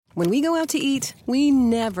When we go out to eat, we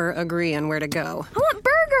never agree on where to go. I want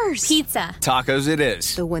burgers! Pizza. Tacos it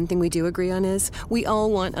is. The one thing we do agree on is we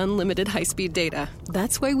all want unlimited high-speed data.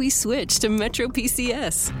 That's why we switched to Metro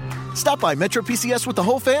PCS. Stop by Metro PCS with the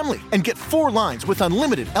whole family and get 4 lines with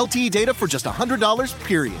unlimited LTE data for just $100,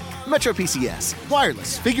 period. Metro PCS.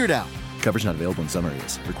 Wireless. Figured out. Coverage not available in some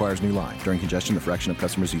areas. Requires new line. During congestion, the fraction of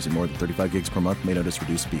customers using more than 35 gigs per month may notice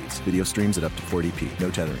reduced speeds. Video streams at up to 480p.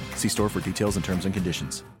 No tethering. See store for details and terms and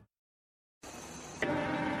conditions.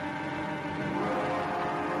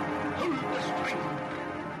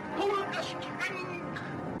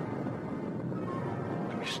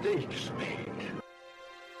 Mistakes made.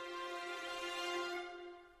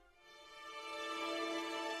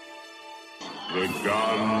 The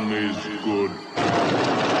gun is good.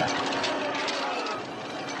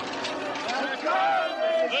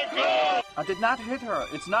 I did not hit her.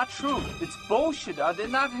 It's not true. It's bullshit. I did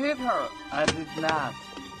not hit her. I did not.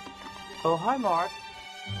 Oh, hi, Mark.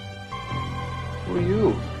 Who are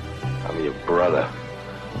you? I'm your brother.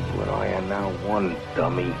 But I am now one,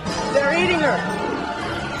 dummy. They're eating her.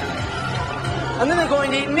 And then they're going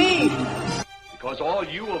to eat me. Because all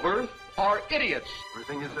you of Earth are idiots.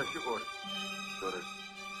 Everything is as you ordered.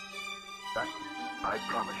 That I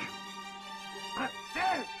promise you.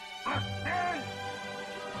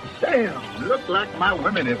 Damn, look like my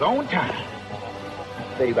women is on time.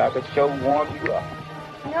 Babe, I could show warm you up.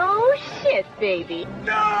 No shit, baby.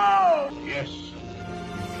 No! Yes,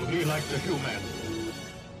 you'll be like the human.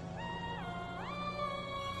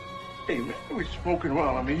 Hey, man, we smoking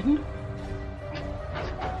while I'm eating.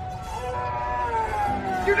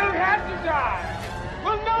 You don't have to die.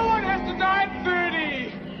 Well, no one has to die at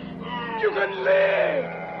 30. You can live.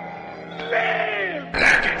 Live.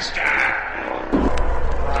 Blackenstein.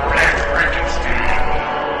 Black Frankenstein.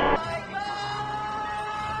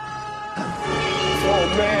 Oh,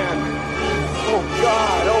 man. Oh,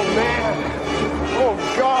 God. Oh, man. Oh,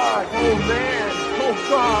 God. Oh, man. Oh,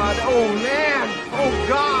 God. Oh, man. Oh,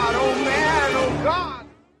 God. Oh, man. Oh, God.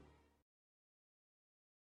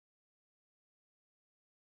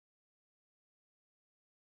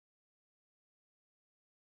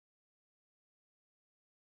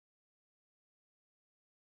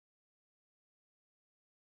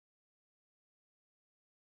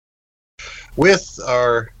 With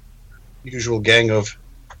our usual gang of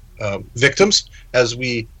victims as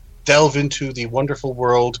we delve into the wonderful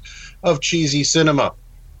world of cheesy cinema.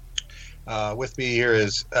 With me here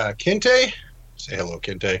is Kinte. Say hello,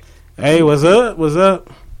 Kinte. Hey, what's up? What's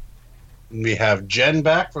up? And we have Jen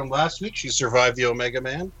back from last week. She survived the Omega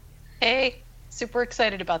Man. Hey, super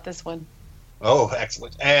excited about this one. Oh,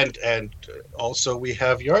 excellent. And also we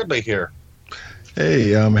have Yardley here.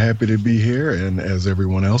 Hey, I'm happy to be here, and as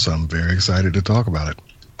everyone else, I'm very excited to talk about it.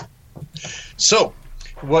 So,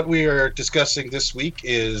 what we are discussing this week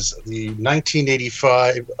is the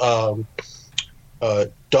 1985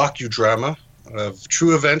 docudrama of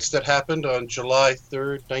true events that happened on July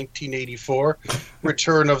 3rd, 1984,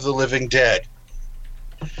 Return of the Living Dead.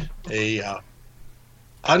 A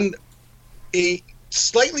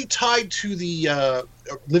slightly tied to the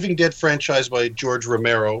Living Dead franchise by George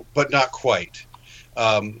Romero, but not quite.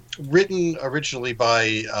 Written originally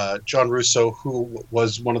by John Russo, who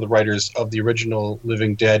was one of the writers of the original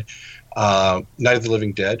Living Dead, Night of the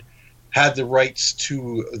Living Dead, had the rights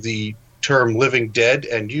to the term Living Dead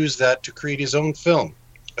and used that to create his own film.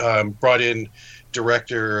 Brought in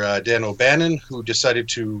director Dan O'Bannon, who decided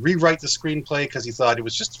to rewrite the screenplay because he thought it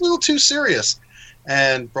was just a little too serious,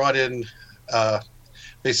 and brought in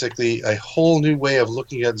basically a whole new way of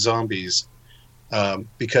looking at zombies.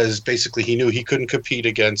 Because basically he knew he couldn't compete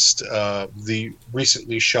against the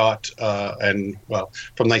recently shot and, well,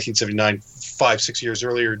 from 1979, 5-6 years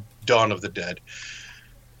earlier, Dawn of the Dead.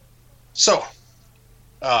 So,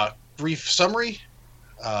 brief summary.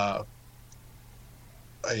 A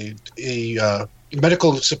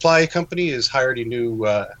medical supply company has hired a new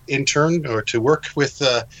intern or to work with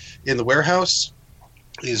in the warehouse.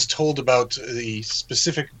 Is told about the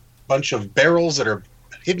specific bunch of barrels that are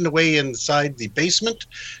hidden away inside the basement.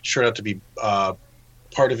 Turned out to be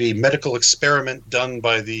part of a medical experiment done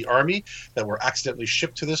by the Army that were accidentally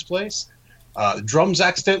shipped to this place. Drums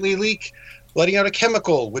accidentally leak, letting out a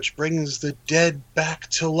chemical which brings the dead back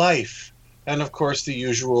to life. And of course, the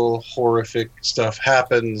usual horrific stuff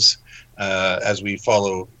happens as we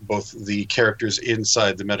follow both the characters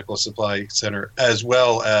inside the medical supply center as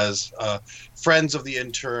well as friends of the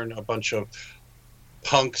intern, a bunch of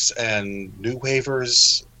punks and new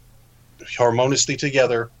wavers harmoniously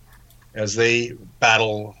together as they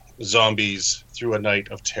battle zombies through a night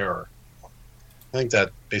of terror. I think that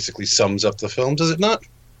basically sums up the film, does it not?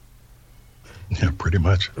 Yeah, pretty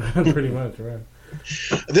much. Pretty much, right.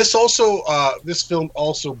 This film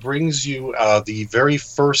also brings you the very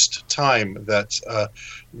first time that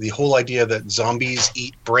the whole idea that zombies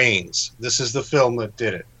eat brains. This is the film that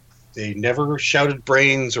did it. They never shouted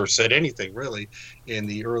brains or said anything really in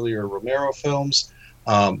the earlier Romero films.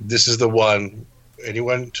 This is the one.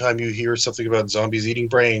 Anytime you hear something about zombies eating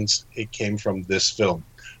brains, it came from this film.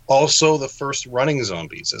 Also, the first running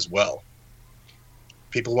zombies as well.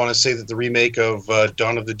 People want to say that the remake of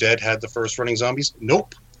Dawn of the Dead had the first running zombies.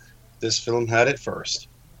 Nope. This film had it first.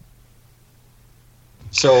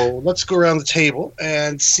 So let's go around the table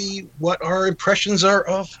and see what our impressions are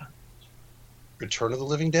of Return of the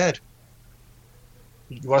Living Dead.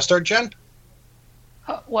 You want to start, Jen?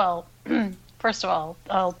 Well, first of all,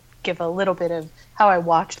 I'll give a little bit of how I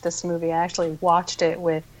watched this movie. I actually watched it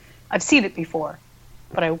I've seen it before,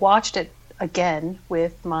 but I watched it again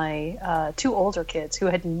with my 2 older kids who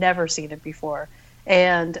had never seen it before,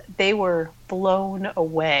 and they were blown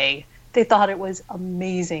away. They thought it was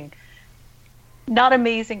amazing. Not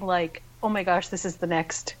amazing like, oh my gosh, this is the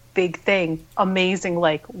next big thing. Amazing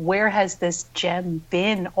like, where has this gem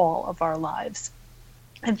been all of our lives?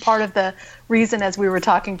 And part of the reason, as we were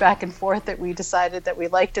talking back and forth, that we decided that we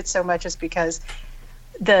liked it so much is because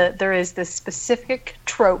there is this specific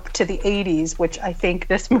trope to the 80s, which I think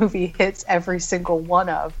this movie hits every single one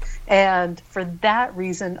of. And for that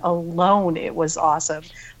reason alone, it was awesome.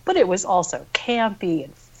 But it was also campy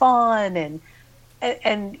and fun and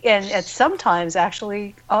at sometimes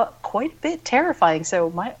actually quite a bit terrifying.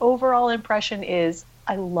 So my overall impression is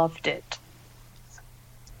I loved it.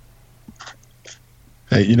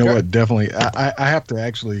 Hey, you know what? Definitely. I have to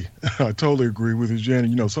actually, I totally agree with you, Jen.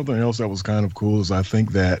 You know, something else that was kind of cool is I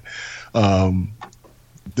think that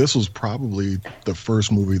this was probably the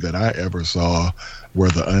first movie that I ever saw where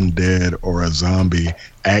the undead or a zombie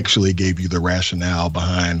actually gave you the rationale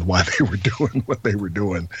behind why they were doing what they were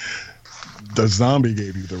doing. The zombie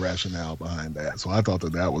gave you the rationale behind that. So I thought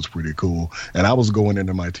that was pretty cool. And I was going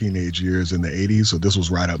into my teenage years in the 80s, so this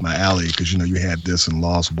was right up my alley because, you know, you had this and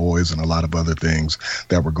Lost Boys and a lot of other things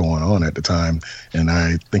that were going on at the time. And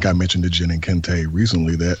I think I mentioned to Jen and Kente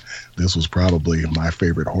recently that this was probably my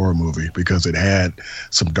favorite horror movie because it had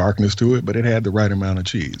some darkness to it, but it had the right amount of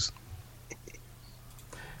cheese.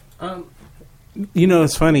 You know,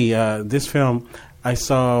 it's funny. This film I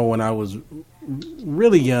saw when I was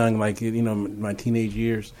really young, like, you know, my teenage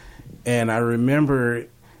years, and I remember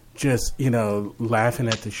just, you know, laughing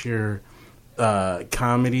at the sheer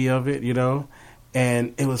comedy of it, you know,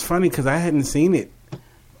 and it was funny because I hadn't seen it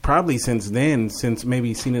probably since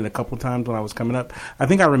maybe seen it a couple times when I was coming up. I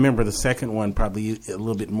think I remember the second one probably a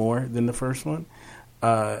little bit more than the first one,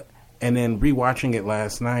 and then rewatching it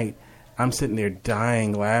last night, I'm sitting there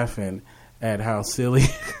dying laughing at how silly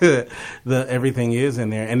everything is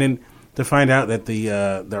in there, and then to find out that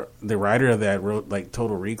the writer of that wrote like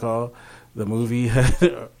Total Recall, the movie,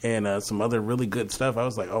 and some other really good stuff, I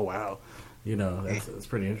was like, oh wow, you know, that's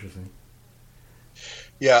pretty interesting.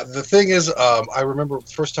 Yeah, the thing is, I remember the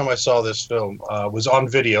first time I saw this film was on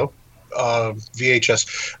video,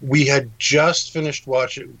 VHS. We had just finished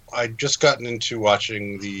watching. I'd just gotten into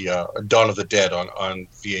watching the Dawn of the Dead on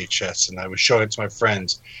VHS, and I was showing it to my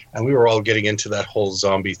friends, and we were all getting into that whole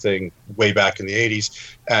zombie thing way back in the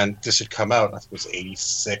 80s. And this had come out, I think it was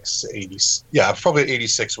 86, 80. Yeah, probably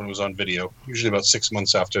 86 when it was on video. Usually about 6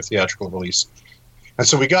 months after theatrical release. And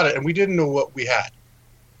so we got it, and we didn't know what we had.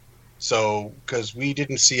 So, because we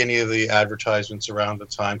didn't see any of the advertisements around the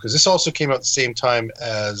time, because this also came out at the same time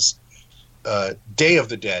as Day of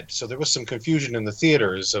the Dead. So there was some confusion in the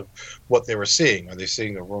theaters of what they were seeing. Are they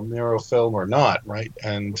seeing a Romero film or not, right?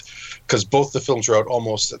 And because both the films were out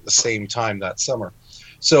almost at the same time that summer.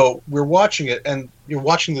 So we're watching it, and you're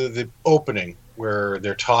watching the opening where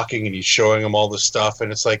they're talking and he's showing them all this stuff,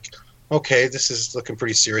 and it's like, okay, this is looking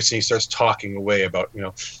pretty serious, and he starts talking away about, you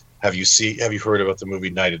know, have you heard about the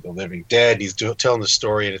movie Night of the Living Dead? He's telling the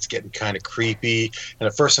story, and it's getting kind of creepy. And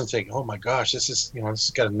at first I'm thinking, oh my gosh, this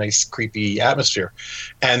has got a nice creepy atmosphere.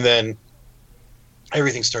 And then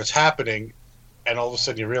everything starts happening, and all of a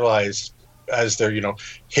sudden you realize, as they're, you know,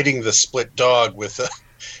 hitting the split dog with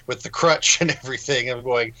the crutch and everything, I'm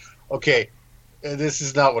going, okay, this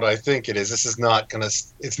is not what I think it is. This is not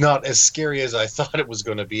it's not as scary as I thought it was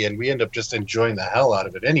going to be. And we end up just enjoying the hell out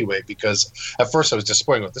of it anyway, because at first I was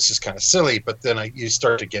disappointed with this is kind of silly, but then you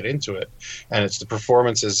start to get into it, and it's the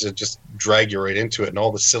performances that just drag you right into it, and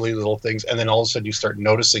all the silly little things. And then all of a sudden you start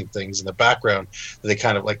noticing things in the background that they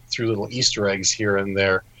kind of like threw little Easter eggs here and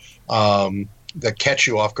there, that catch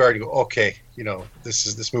you off guard. You go, okay, you know,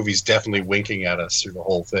 this movie's definitely winking at us through the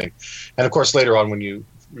whole thing. And of course, later on when you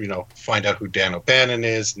find out who Dan O'Bannon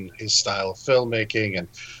is and his style of filmmaking and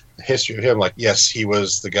the history of him. Like, yes, he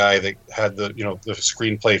was the guy that had the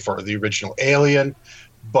screenplay for the original Alien,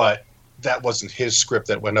 but that wasn't his script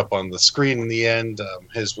that went up on the screen in the end.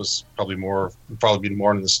 His was probably be more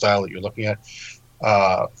in the style that you're looking at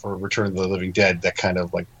for Return of the Living Dead, that kind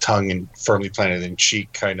of like tongue and firmly planted in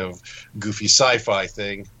cheek kind of goofy sci-fi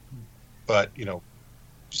thing. But,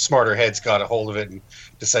 smarter heads got a hold of it and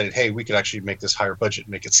decided, hey, we could actually make this higher budget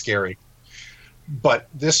and make it scary. But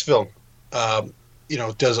this film,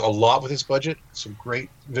 does a lot with its budget, some great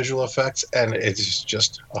visual effects, and it's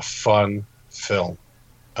just a fun film.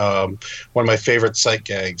 One of my favorite sight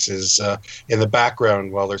gags is in the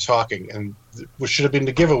background while they're talking, and what should have been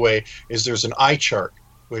the giveaway is there's an eye chart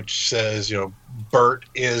which says, Bert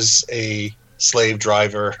is a slave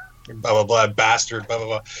driver, blah blah blah, bastard, blah blah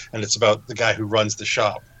blah, and it's about the guy who runs the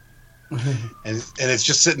shop, and it's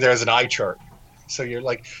just sitting there as an eye chart. So you're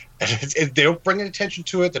like, they don't bring any attention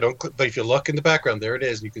to it. They don't, but if you look in the background, there it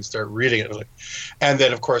is, and you can start reading it. And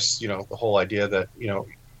then, of course, the whole idea that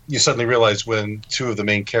you suddenly realize when two of the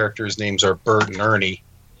main characters' names are Bert and Ernie,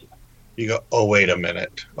 you go, oh, wait a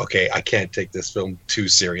minute. Okay, I can't take this film too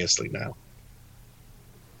seriously now.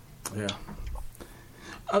 Yeah.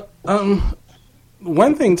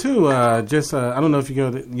 One thing, too, I don't know if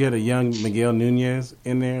you get a young Miguel Nunez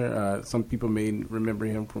in there. Some people may remember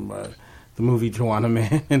him from the movie Joanna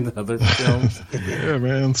Man and the other films. Yeah,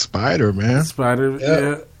 man. Spider, man. Spider,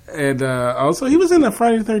 yeah. And also, he was in the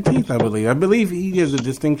Friday the 13th, I believe. I believe he has the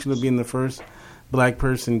distinction of being the first black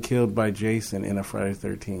person killed by Jason in a Friday the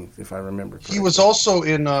 13th, if I remember correctly. He was also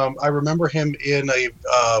in, I remember him in a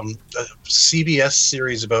CBS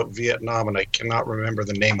series about Vietnam, and I cannot remember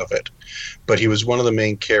the name of it. But he was one of the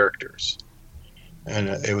main characters. And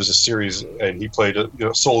it was a series, and he played a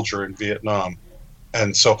soldier in Vietnam.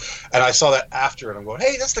 And I saw that after, and I'm going,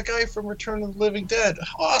 hey, that's the guy from Return of the Living Dead.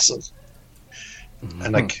 Awesome.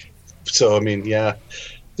 Mm-hmm. And yeah,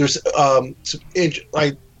 there's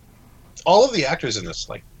all of the actors in this,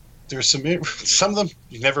 like, there's some of them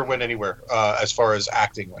never went anywhere as far as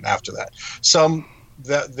acting went after that. Some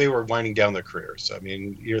that they were winding down their careers. I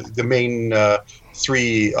mean, the main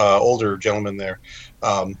three older gentlemen there.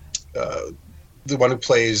 The one who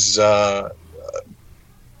plays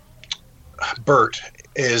Bert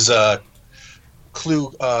is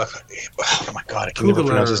Klug. Oh my God, I can never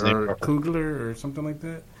pronounce his name. Kugler or something like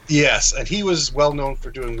that. Yes, and he was well known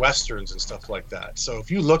for doing westerns and stuff like that. So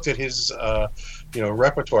if you looked at his,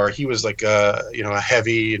 repertoire, he was like a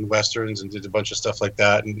heavy in westerns and did a bunch of stuff like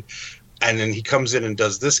that. And then he comes in and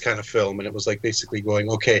does this kind of film, and it was like basically going,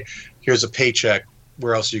 okay, here's a paycheck.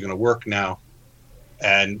 Where else are you going to work now?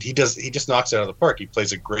 And he just knocks it out of the park. He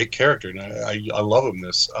plays a great character, and I love him.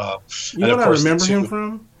 This. You know what I remember him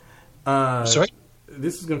from? Sorry?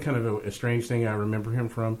 This is kind of a strange thing I remember him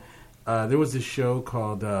from. There was this show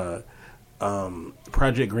called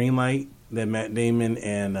Project Greenlight that Matt Damon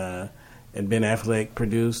and Ben Affleck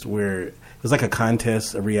produced, where it was like a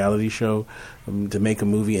contest, a reality show to make a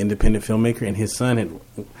movie, independent filmmaker, and his son had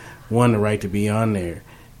won the right to be on there.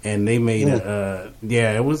 And they made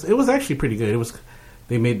it was actually pretty good.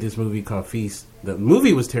 They made this movie called Feast. The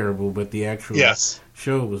movie was terrible, but the actual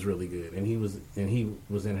show was really good. And he was in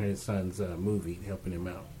his son's movie, helping him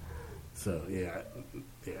out. So yeah,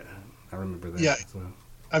 I remember that. Yeah, as well.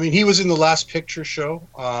 I mean, he was in the Last Picture Show,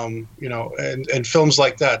 and films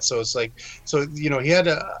like that. So it's like,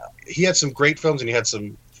 he had some great films, and he had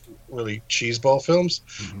some really cheeseball films.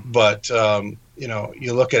 Mm-hmm. But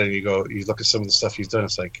you look at it and you look at some of the stuff he's done.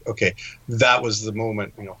 It's like, okay, that was the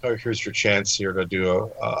moment. Here's your chance here to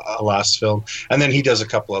do a last film. And then he does a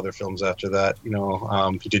couple other films after that.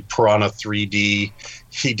 He did Piranha 3D.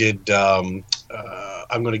 He did I'm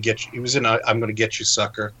Gonna Get You. He was in I'm Gonna Get You,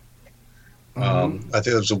 Sucker. Mm-hmm. I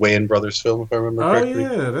think it was a Wayans Brothers film, if I remember correctly.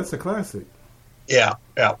 Oh yeah, that's a classic. Yeah.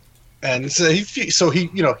 And so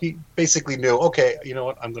he basically knew, okay, you know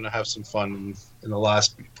what, I'm going to have some fun in the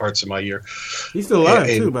last parts of my year. He's still alive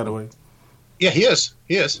too, by the way. Yeah, he is.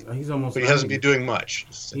 He's almost. But he hasn't been doing much.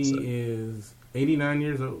 He is 89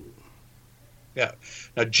 years old. Yeah.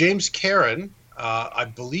 Now James Karen, I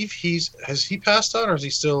believe has he passed on, or is he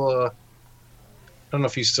still? I don't know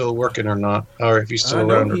if he's still working or not, or if he's still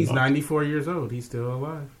around. He's 94 years old. He's still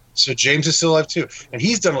alive. So James is still alive too, and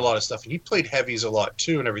he's done a lot of stuff. And he played heavies a lot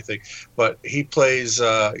too, and everything. But he plays,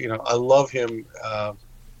 I love him.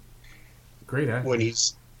 Great actor. When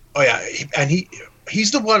he's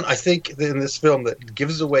the one, I think, in this film that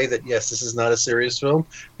gives away that yes, this is not a serious film,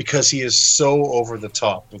 because he is so over the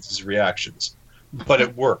top with his reactions, but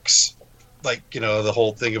it works. Like, the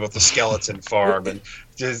whole thing about the skeleton farm and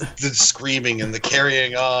the screaming and the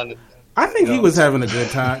carrying on. I think he was having a good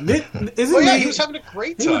time. He was having a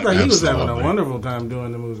great time. He looked like he was having a wonderful time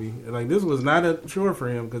doing the movie. Like, this was not a chore for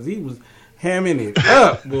him because he was hamming it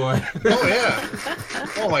up, boy. Oh yeah.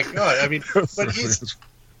 Oh my God. I mean, but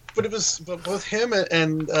it was both him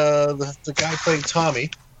and the guy playing Tommy,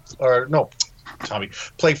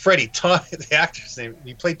 playing Freddy. The actor's name.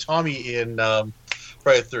 He played Tommy in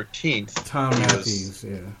Friday the 13th. Tom Matthews,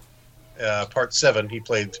 Part 7. He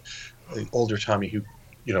played the older Tommy who,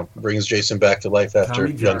 brings Jason back to life after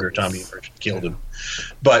younger Tommy killed him.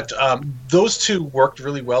 But those two worked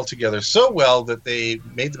really well together, so well that they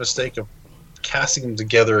made the mistake of casting them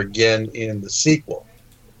together again in the sequel,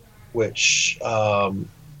 which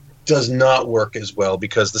does not work as well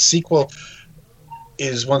because the sequel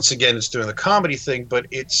is, once again, it's doing the comedy thing, but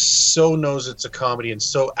it so knows it's a comedy and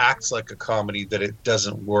so acts like a comedy that it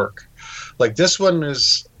doesn't work. Like, this one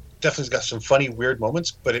is definitely got some funny, weird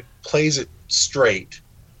moments, but it plays it straight,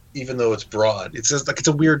 even though it's broad. It's just like it's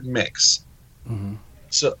a weird mix. Mm-hmm.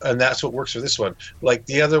 So, and that's what works for this one. Like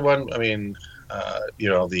the other one, I mean,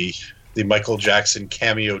 the Michael Jackson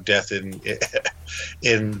cameo death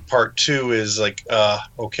in part 2 is like,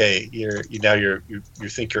 okay, you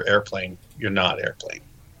think you're Airplane. You're not Airplane.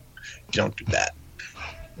 You don't do that.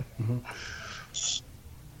 Mm-hmm.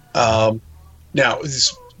 Now,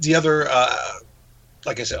 the other,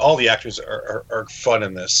 like I said, all the actors are fun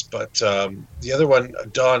in this, but the other one,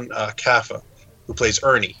 Don Caffa, who plays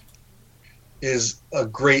Ernie, is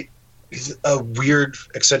he's a weird,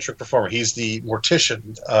 eccentric performer. He's the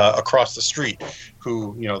mortician across the street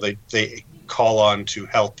who, they call on to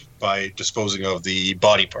help by disposing of the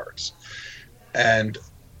body parts. And,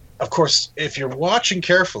 of course, if you're watching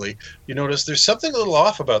carefully, you notice there's something a little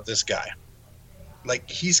off about this guy. Like,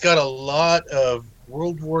 he's got a lot of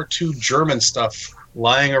World War II German stuff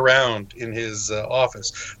lying around in his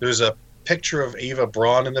office. There's a picture of Eva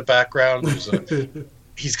Braun in the background.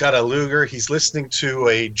 He's got a Luger. He's listening to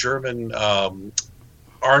a German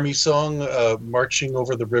army song, "Marching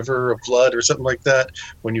Over the River of Blood" or something like that,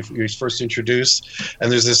 when he's first introduced.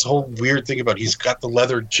 And there's this whole weird thing about he's got the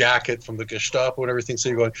leather jacket from the Gestapo and everything. So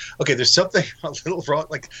you're going, okay, there's something a little wrong.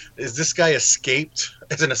 Like, is this guy escaped?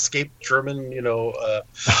 Is an escaped German,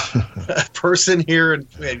 person here? And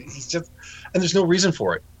he's just, and there's no reason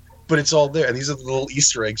for it. But it's all there, and these are the little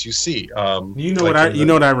Easter eggs you see. You know what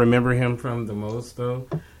I remember him from the most, though.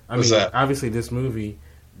 Obviously this movie,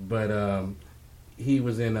 but he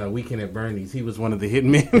was in Weekend at Bernie's. He was one of the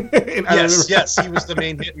hitmen. Yes, he was the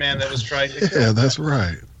main hitman that was trying to kill. Yeah, that's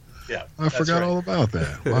right. Yeah, I forgot all about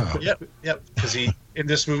that. Wow. Yep. Because in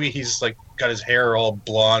this movie he's like got his hair all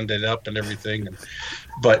blonded up and everything.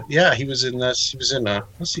 But yeah, he was in this. He was in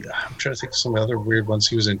let's see. I'm trying to think of some other weird ones.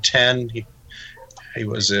 He was in 10. He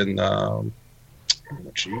was in, Oh,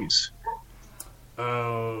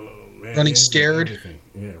 man. Running Scared.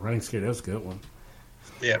 Yeah, Running Scared. That was a good one.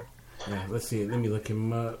 Yeah. Let's see. Let me look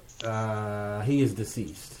him up. He is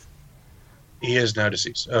deceased. He is now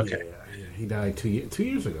deceased. Okay. Yeah. He died 2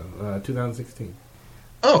 years ago, 2016.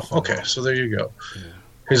 Oh, okay. So there you go. Yeah.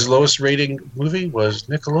 His lowest rating movie was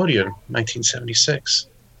Nickelodeon, 1976.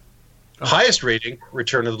 Highest rating,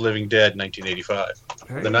 Return of the Living Dead,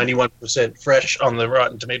 1985. The 91% fresh on the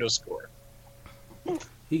Rotten Tomatoes score.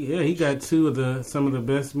 He got some of the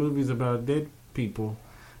best movies about dead people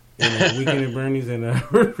in Weekend at Bernie's and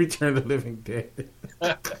Return of the Living Dead.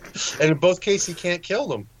 And in both cases, he can't kill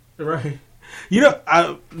them. Right.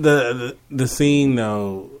 The scene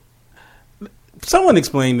though. Someone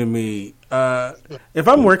explained to me, if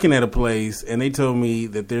I'm working at a place and they told me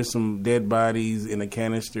that there's some dead bodies in a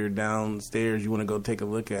canister downstairs, you want to go take a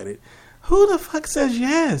look at it, who the fuck says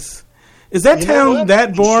yes? Is that town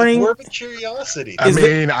that boring? It's more of a curiosity.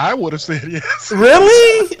 I would have said yes.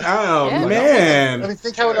 Really? Oh, man. I mean,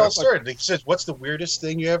 think how it all started. He says, what's the weirdest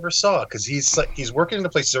thing you ever saw? Because he's working in a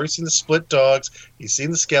place. He's already seen the split dogs. He's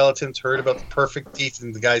seen the skeletons, heard about the perfect teeth,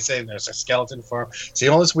 and the guy saying there's a skeleton farm. Seen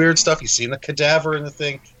all this weird stuff. He's seen the cadaver in the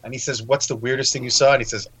thing. And he says, what's the weirdest thing you saw? And he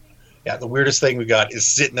says, yeah, the weirdest thing we got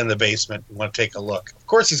is sitting in the basement and want to take a look. Of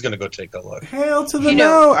course he's going to go take a look. Hell to the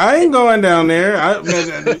no. I ain't going down there.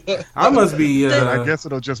 I must be... I guess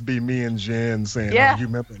it'll just be me and Jen saying, yeah. You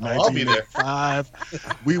remember 1985?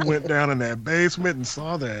 We went down in that basement and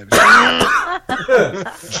saw that.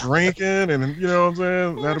 Drinking, and you know what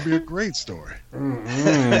I'm saying? That'll be a great story.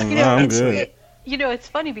 I'm good. It's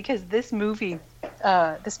funny because this movie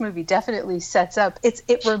definitely sets up.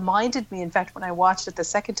 It reminded me, in fact, when I watched it the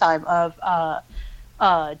second time, of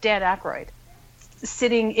Dan Aykroyd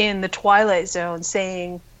sitting in the Twilight Zone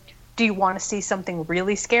saying, "Do you want to see something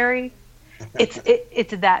really scary?"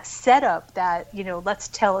 it's that setup that, you know, let's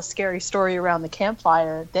tell a scary story around the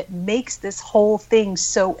campfire that makes this whole thing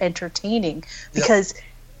so entertaining, because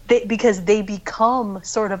they become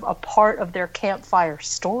sort of a part of their campfire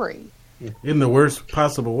story. In the worst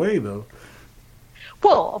possible way, though.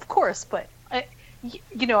 Well, of course, but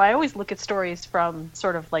you know, I always look at stories from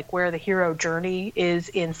sort of like where the hero journey is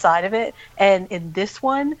inside of it, and in this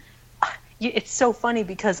one, it's so funny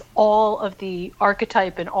because all of the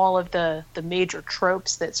archetype and all of the major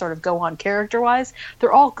tropes that sort of go on character-wise,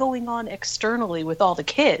 they're all going on externally with all the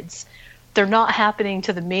kids. They're not happening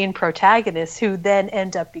to the main protagonists, who then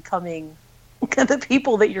end up becoming the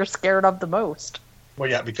people that you're scared of the most. Well,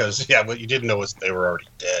 yeah, because what you didn't know was they were already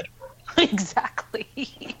dead.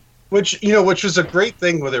 Exactly. Which was a great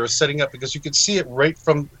thing where they were setting up, because you could see it right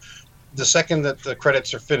from the second that the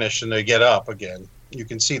credits are finished and they get up again. You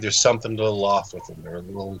can see there's something a little off with them. They're a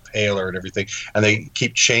little paler and everything, and they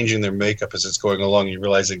keep changing their makeup as it's going along. And you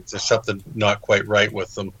realize there's something not quite right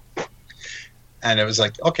with them. And it was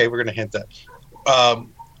like, okay, we're going to hint that.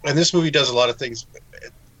 And this movie does a lot of things.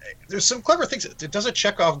 There's some clever things. It does a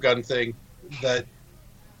Chekhov gun thing that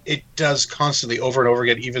it does constantly over and over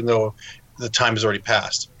again, even though the time has already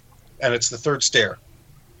passed. And it's the third stare.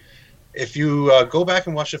 If you go back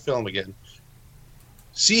and watch the film again,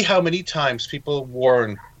 see how many times people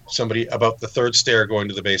warn somebody about the third stair going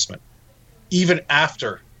to the basement. Even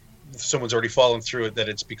after someone's already fallen through it, that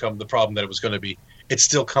it's become the problem that it was going to be. It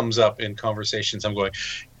still comes up in conversations. I'm going,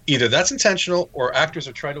 either that's intentional or actors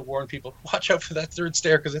are trying to warn people, watch out for that third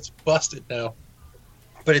stair because it's busted now.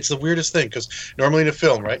 But it's the weirdest thing, because normally in a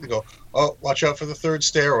film, right, you go, oh, watch out for the third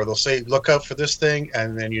stair, or they'll say, look out for this thing,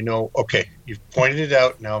 and then you know, okay, you've pointed it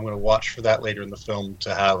out, now I'm going to watch for that later in the film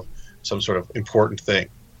to have some sort of important thing.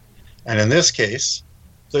 And in this case,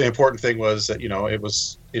 the important thing was that, you know,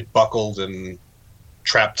 it buckled and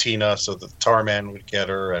trapped Tina so that the tar man would get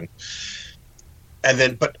her, and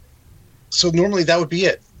then, but, so normally that would be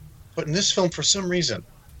it. But in this film, for some reason,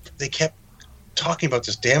 they kept talking about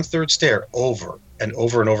this damn third stair over and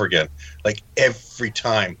over and over again. Like every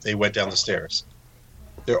time they went down the stairs.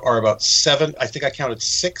 There are about 7, I think I counted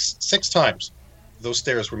 6 times those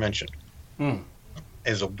stairs were mentioned.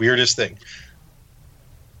 It's the weirdest thing.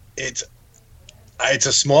 It's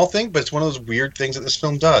a small thing, but it's one of those weird things that this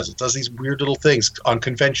film does. It does these weird little things on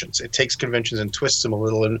conventions. It takes conventions and twists them a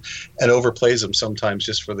little and overplays them sometimes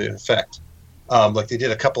just for the effect. Like they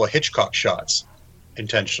did a couple of Hitchcock shots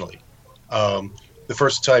intentionally. The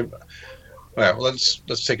first time, well,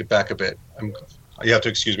 let's take it back a bit. You have to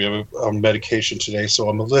excuse me. I'm on medication today, so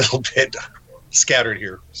I'm a little bit scattered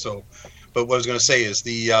here. So, but what I was going to say is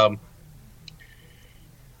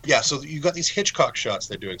so you got these Hitchcock shots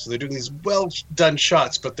they're doing. So they're doing these well done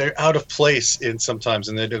shots, but they're out of place sometimes,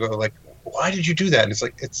 and they go like, "Why did you do that?" And it's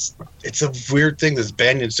like it's a weird thing that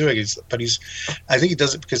Banyan's doing. I think he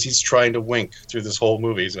does it because he's trying to wink through this whole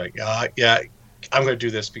movie. He's like, yeah, I'm going to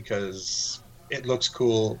do this because it looks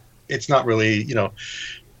cool. It's not really, you know,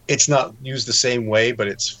 it's not used the same way, but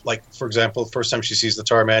it's like, for example, the first time she sees the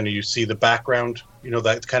tar man and you see the background, you know,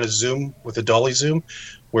 that kind of zoom with the dolly zoom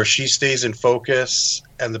where she stays in focus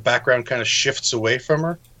and the background kind of shifts away from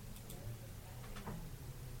her.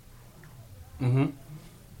 Mm-hmm.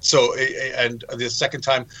 So, and the second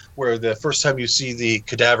time where the first time you see the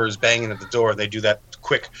cadavers banging at the door, they do that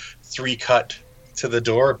quick 3-cut to the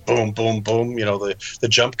door, boom, boom, boom, you know, the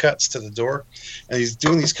jump cuts to the door. And he's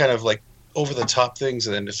doing these kind of like over the top things,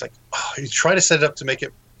 and then it's like, he's trying to set it up to make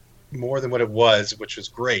it more than what it was, which was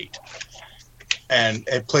great. And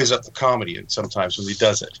it plays up the comedy and sometimes when he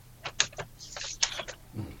does it.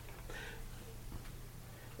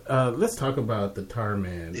 Let's talk about the tar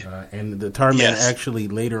man. And the tar man actually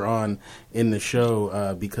later on in the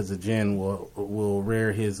show, because Jen will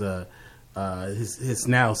rear his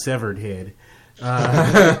now severed head.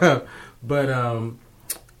 But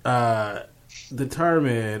the tar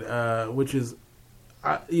man, which is,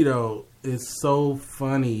 you know, is so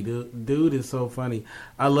funny. Dude is so funny.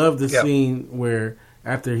 I love the scene where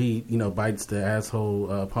after he, you know, bites the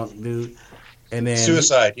asshole punk dude, and then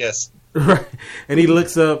suicide. Yes. Right. And he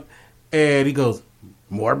looks up and he goes,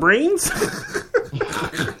 "More brains?"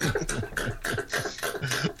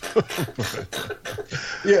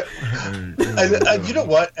 Yeah. And you know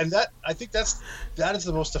what? And that, I think that is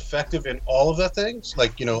the most effective in all of the things.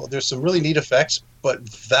 Like, you know, there's some really neat effects, but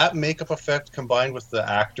that makeup effect combined with the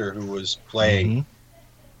actor who was playing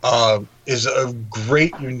is a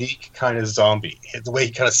great, unique kind of zombie. The way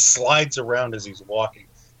he kind of slides around as he's walking.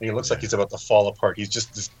 And he looks like he's about to fall apart. He's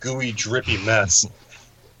just this gooey, drippy mess.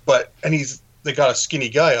 They got a skinny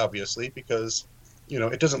guy, obviously, because, you know,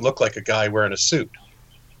 it doesn't look like a guy wearing a suit.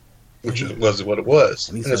 which was what it was.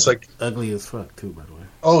 And it's like ugly as fuck too, by the way.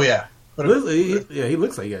 Oh yeah, he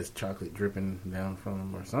looks like he has chocolate dripping down from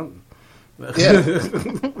him or something. Yeah,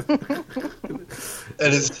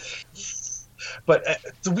 it is. But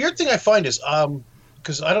the weird thing I find is,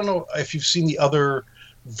 because I don't know if you've seen the other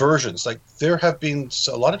versions. Like there have been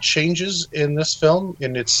a lot of changes in this film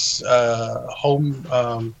in its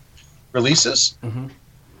home releases. Mm-hmm.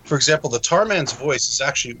 For example, the Tarman's voice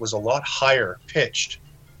was a lot higher pitched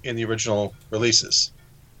in the original releases.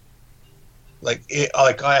 Like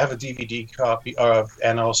I have a DVD copy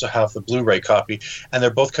and I also have the Blu-ray copy, and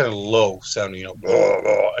they're both kind of low sounding, blah,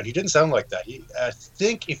 blah, and he didn't sound like that. I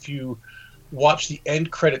think if you watch the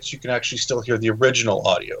end credits, you can actually still hear the original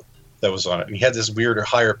audio that was on it. And he had this weirder,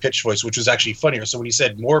 higher pitch voice, which was actually funnier. So when he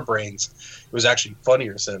said more brains, it was actually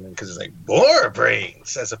funnier sounding because it's like more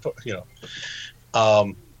brains, as opposed,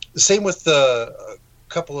 The same with a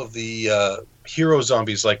couple of the hero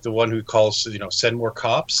zombies, like the one who calls, send more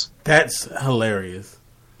cops. That's hilarious.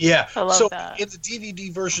 Yeah. I love that. In the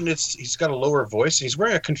DVD version, he's got a lower voice. He's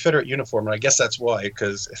wearing a Confederate uniform, and I guess that's why.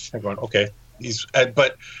 Because I'm going, okay,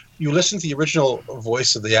 but you listen to the original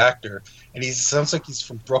voice of the actor, and he sounds like he's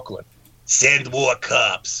from Brooklyn. Send more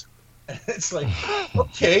cops. And it's like,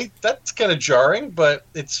 okay, that's kind of jarring, but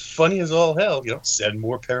it's funny as all hell. Send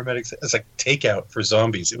more paramedics. It's like Takeout for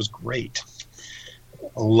zombies. It was great.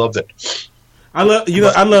 I loved it. I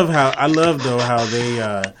love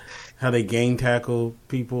how they gang tackle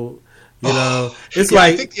people. It's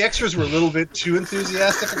like I think the extras were a little bit too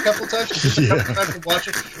enthusiastic a couple times. Just a couple times to watch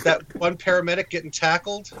it. That one paramedic getting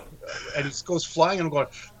tackled, and he goes flying, and I'm going,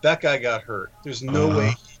 that guy got hurt. There's no way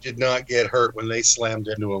he did not get hurt when they slammed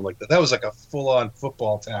into him like that. That was like a full-on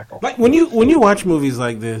football tackle. Like when you watch movies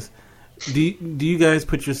like this, do you guys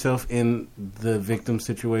put yourself in the victim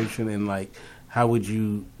situation and like what would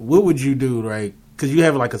you do, right? Because you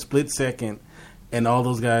have like a split second. And all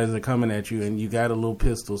those guys are coming at you, and you got a little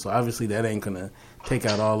pistol, so obviously that ain't gonna take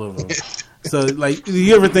out all of them. So, like, do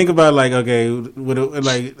you ever think about like, okay,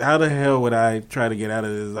 how the hell would I try to get out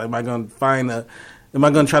of this? Am I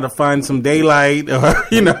gonna try to find some daylight, or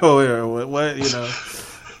or what?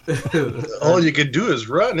 All you can do is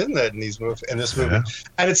run, isn't that in this movie? Yeah.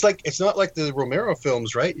 And it's not like the Romero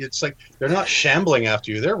films, right? It's like they're not shambling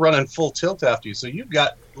after you; they're running full tilt after you. So you've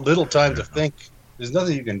got little time to think. There's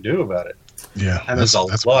nothing you can do about it. Yeah, and there's a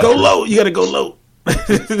lot. Go low. You got to go low.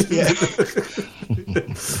 Yeah.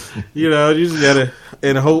 You just gotta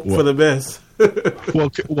and hope for the best. well,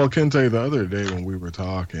 Kente, the other day when we were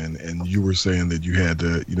talking, and you were saying that you had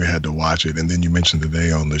to watch it, and then you mentioned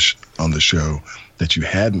today on the show that you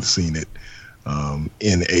hadn't seen it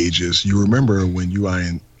in ages. You remember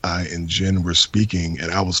when I and Jen were speaking,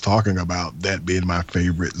 and I was talking about that being my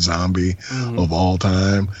favorite zombie of all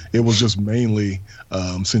time. It was just mainly,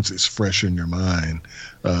 since it's fresh in your mind,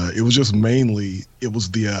 it was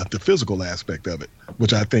the physical aspect of it,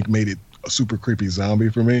 which I think made it a super creepy zombie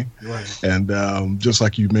for me. Right. And just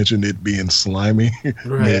like you mentioned, it being slimy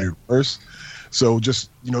made it worse. So just,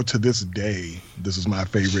 to this day, this is my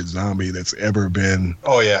favorite zombie that's ever been,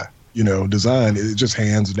 designed. It just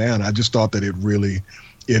hands down. I just thought that it really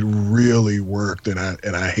worked, and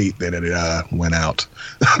I hate that it went out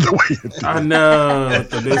the way it did. I know.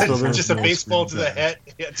 Just a baseball to the head.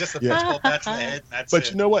 Yeah, just a baseball bat to the head. That's but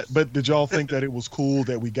you know what? But did y'all think that it was cool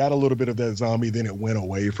that we got a little bit of that zombie, then it went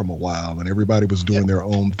away from a while, and everybody was doing their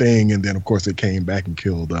own thing, and then of course it came back and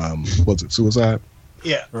killed. Was it Suicide?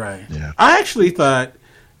 Yeah. Right. Yeah. I actually thought,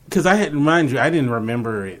 because I didn't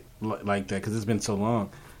remember it like that because it's been so long.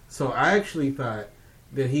 So I actually thought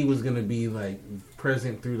that he was going to be like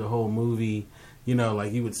present through the whole movie,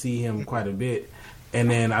 like you would see him quite a bit.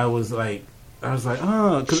 And then I was like,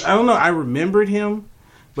 oh, because I don't know, I remembered him,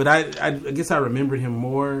 but I guess I remembered him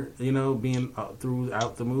more, being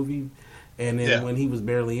throughout the movie. And then when he was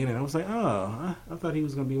barely in it, I was like, oh, I thought he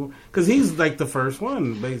was going to be more, because he's like the first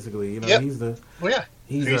one, basically. He's the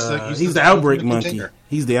he's the outbreak monkey. Container.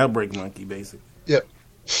 He's the outbreak monkey, basically. Yep.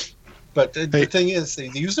 But the thing is, they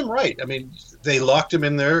used him right. I mean, they locked him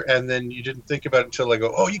in there, and then you didn't think about it until they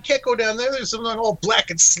go, oh, you can't go down there. There's something all black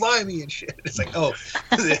and slimy and shit. It's like, oh,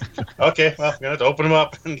 okay, well, I'm going to have to open him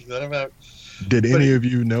up and let him out. Did any of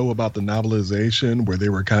you know about the novelization where they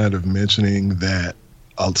were kind of mentioning that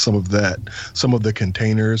some of the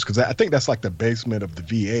containers, because I think that's like the basement of the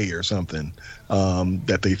VA or something,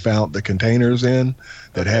 that they found the containers in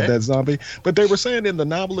that had that zombie. But they were saying in the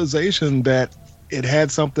novelization that it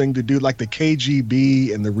had something to do, like the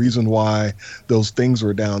KGB, and the reason why those things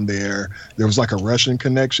were down there. There was like a Russian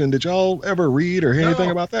connection. Did y'all ever read or hear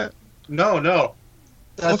anything about that? No.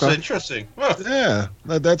 That's interesting. Huh. Yeah,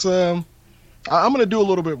 that's I'm going to do a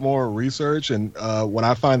little bit more research, and when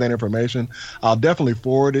I find that information, I'll definitely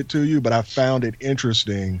forward it to you. But I found it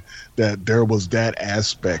interesting that there was that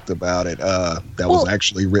aspect about it that was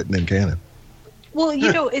actually written in canon. Well,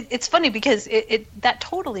 it's funny because it that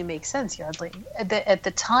totally makes sense, Yardley. At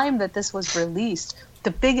the time that this was released,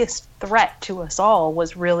 the biggest threat to us all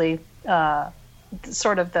was really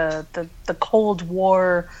sort of the Cold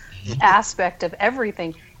War aspect of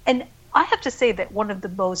everything. And I have to say that one of the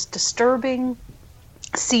most disturbing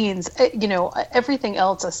scenes, everything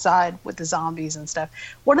else aside with the zombies and stuff,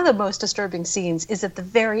 one of the most disturbing scenes is at the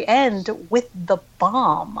very end with the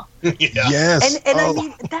bomb. Yeah. Yes. And I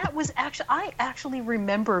mean, that was I actually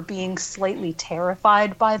remember being slightly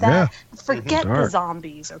terrified by that. Yeah. Forget the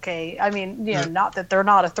zombies, okay? I mean, not that they're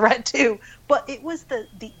not a threat too, but it was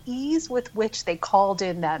the ease with which they called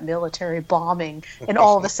in that military bombing, and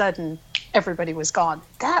all of a sudden everybody was gone.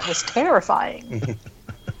 That was terrifying.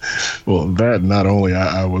 Well, that not only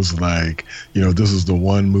I was like, this is the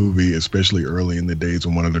one movie, especially early in the days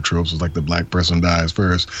when one of the tropes was like the black person dies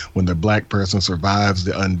first. When the black person survives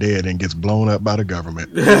the undead and gets blown up by the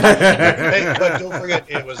government. Hey, but don't forget,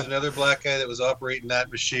 it was another black guy that was operating that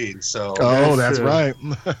machine. So that's right.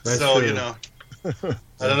 So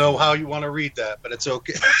I don't know how you want to read that, but it's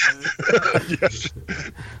okay.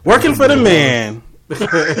 Working for the man.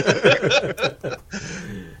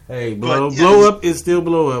 Hey, blow up is still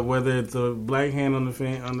blow up, whether it's a black hand on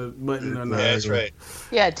the button or not. Yeah, that's right.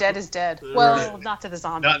 Yeah, dead is dead. Well, not to the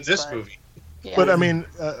zombies. Not in this movie. Yeah. But I mean,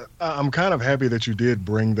 I'm kind of happy that you did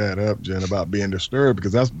bring that up, Jen, about being disturbed,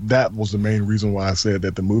 because that was the main reason why I said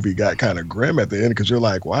that the movie got kind of grim at the end, because you're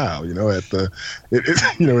like, wow,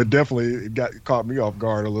 it definitely caught me off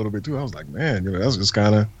guard a little bit too. I was like, man, that's just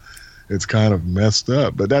it's kind of messed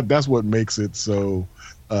up. But that's what makes it so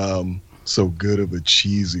good of a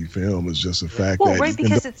cheesy film, is just the fact that right,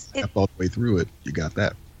 because it's all the way through it, you got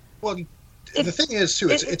that. Well, the thing is too,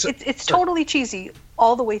 it's totally cheesy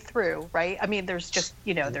all the way through, right? I mean, there's just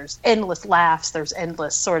there's endless laughs, there's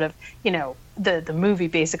endless sort of the movie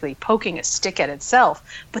basically poking a stick at itself,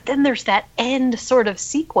 but then there's that end sort of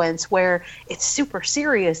sequence where it's super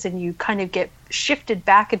serious and you kind of get shifted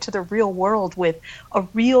back into the real world with a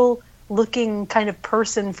real looking kind of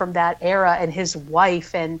person from that era and his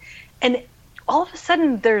wife, and all of a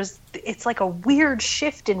sudden it's like a weird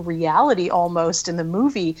shift in reality almost in the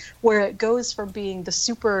movie, where it goes from being the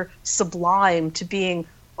super sublime to being,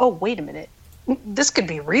 oh, wait a minute, this could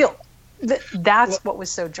be real. That's what was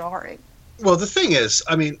so jarring. Well, the thing is,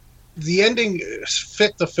 I mean, the ending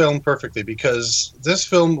fit the film perfectly, because this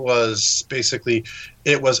film was basically,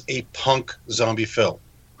 it was a punk zombie film.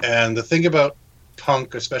 And the thing about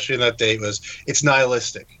punk, especially in that day, was it's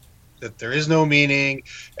nihilistic. That there is no meaning,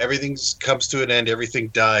 everything comes to an end, everything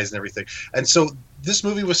dies and everything. And so this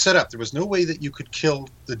movie was set up. There was no way that you could kill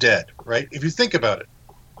the dead, right? If you think about it,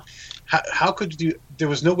 how could you? There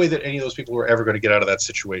was no way that any of those people were ever going to get out of that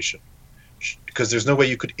situation, because there's no way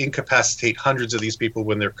you could incapacitate hundreds of these people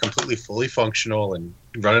when they're completely fully functional and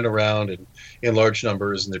running around and in large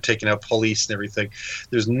numbers, and they're taking out police and everything.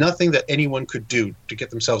 There's nothing that anyone could do to get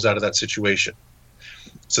themselves out of that situation.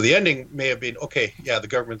 So the ending may have been, okay, yeah, the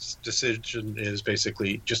government's decision is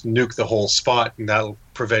basically just nuke the whole spot, and that'll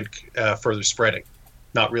prevent further spreading,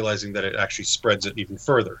 not realizing that it actually spreads it even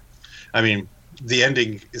further. I mean, the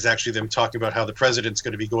ending is actually them talking about how the president's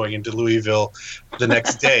going to be going into Louisville the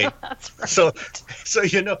next day. That's right. So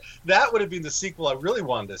that would have been the sequel I really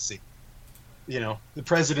wanted to see. The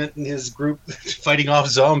president and his group fighting off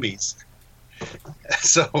zombies.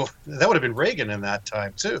 So that would have been Reagan in that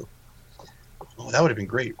time too. Oh, that would have been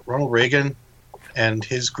great. Ronald Reagan and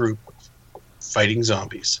his group fighting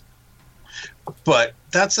zombies. But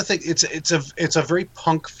that's the thing. It's a very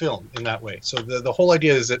punk film in that way. So the whole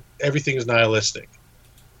idea is that everything is nihilistic.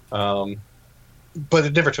 But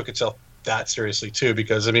it never took itself that seriously too,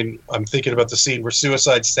 because I mean, I'm thinking about the scene where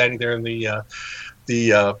Suicide's standing there in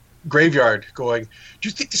the graveyard going, "Do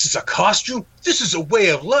you think this is a costume? This is a way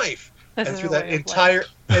of life." And through that entire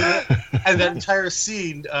and that entire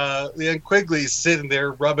scene, Leanne Quigley's sitting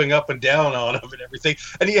there rubbing up and down on him and everything,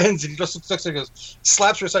 and he ends and he just looks and goes,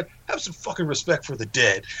 slaps her aside, "Have some fucking respect for the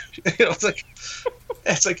dead." It's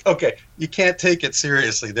like okay, you can't take it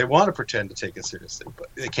seriously. They want to pretend to take it seriously, but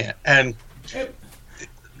they can't. And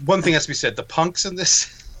one thing has to be said: the punks in this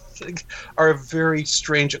thing are a very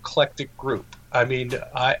strange, eclectic group. I mean,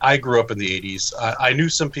 I grew up in the 80s. I knew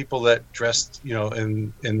some people that dressed,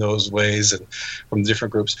 in those ways and from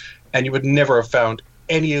different groups, and you would never have found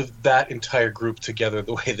any of that entire group together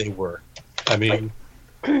the way they were. I mean,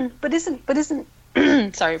 but isn't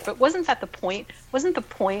sorry, but wasn't that the point? Wasn't the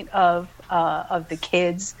point of the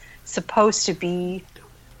kids supposed to be,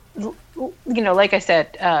 like I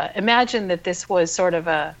said, imagine that this was sort of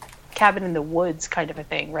a cabin in the woods kind of a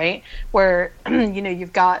thing, right? Where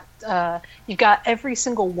you've got every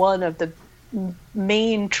single one of the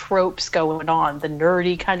main tropes going on: the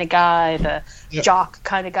nerdy kind of guy, the jock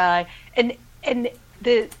kind of guy, and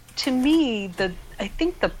to me I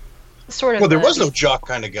think the sort of there was no jock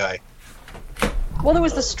kind of guy. Well, there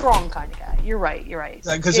was the strong kind of guy. You're right.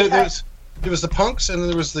 Because there was the punks, and then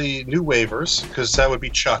there was the new wavers, because that would be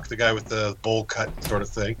Chuck, the guy with the bowl cut sort of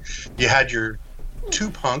thing. You had your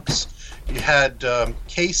two punks. You had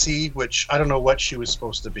Casey, which I don't know what she was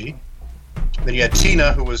supposed to be. Then you had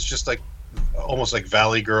Tina, who was just like almost like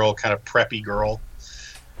Valley Girl, kind of preppy girl.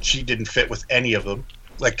 She didn't fit with any of them.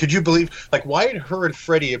 Like, could you believe? Like, why had her and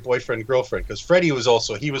Freddie a boyfriend girlfriend? Because Freddie was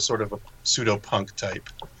sort of a pseudo punk type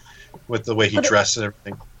with the way he dressed and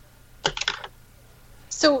everything.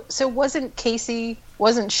 So wasn't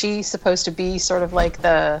she supposed to be sort of like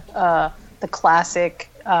the classic?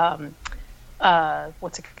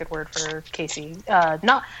 What's a good word for Casey?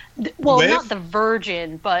 Not the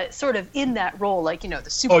virgin, but sort of in that role, like the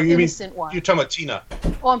super innocent one. You're talking about Tina?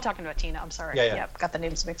 Oh, I'm talking about Tina. I'm sorry. Yeah. Got the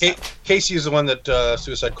names mixed up. Casey is the one that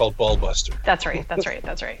Suicide called Ballbuster. That's right.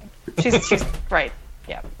 She's right.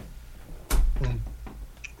 Yeah.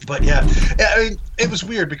 But yeah, I mean, it was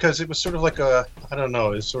weird because it was sort of like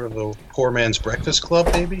it's sort of a poor man's breakfast club,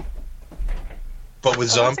 maybe, but with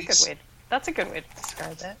zombies. That's a good way to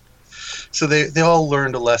describe that. So they all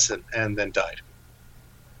learned a lesson and then died.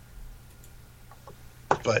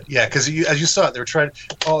 But yeah, because as you saw it, they were trying.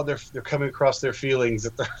 Oh, they're coming across their feelings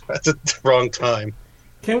at the wrong time.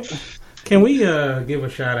 Can we give a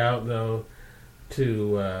shout out though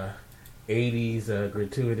to 80s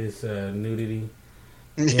gratuitous nudity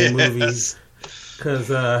in movies? Because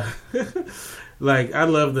like I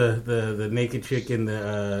love the naked chick in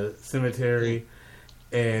the cemetery,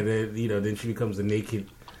 and then she becomes a naked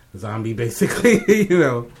zombie, basically.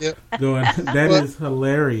 Yep. Going that is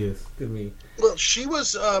hilarious to me. Well, she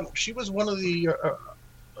was one of the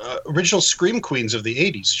original scream queens of the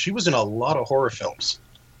 80s. She was in a lot of horror films.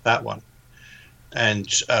 That one, and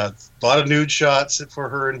a lot of nude shots for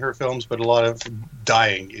her in her films, but a lot of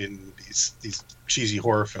dying in these cheesy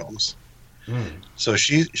horror films. So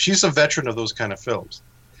she's a veteran of those kind of films.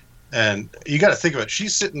 And you got to think of it.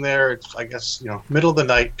 She's sitting there, I guess, middle of the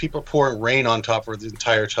night. People are pouring rain on top of her the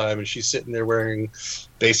entire time, and she's sitting there wearing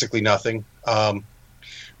basically nothing. Her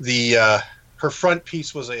front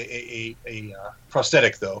piece was a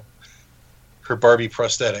prosthetic, though. Her Barbie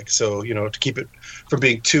prosthetic, so to keep it from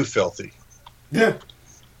being too filthy. Yeah.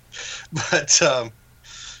 But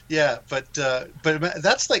but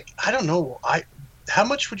that's like, I don't know. How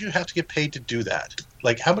much would you have to get paid to do that?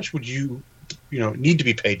 Like, how much would you need to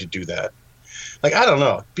be paid to do that? Like, I don't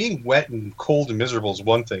know. Being wet and cold and miserable is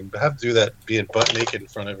one thing, but have to do that being butt naked in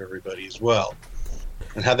front of everybody as well,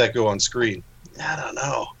 and have that go on screen. I don't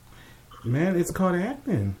know. Man, it's called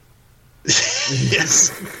acting.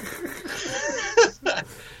 Yes.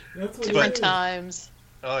 Different times.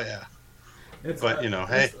 Oh yeah.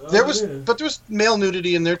 There was male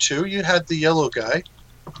nudity in there too. You had the yellow guy.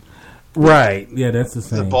 Right. Yeah, that's the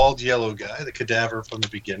same. The bald yellow guy, the cadaver from the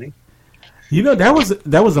beginning.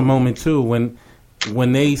 That was a moment too when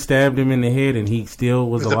they stabbed him in the head and he still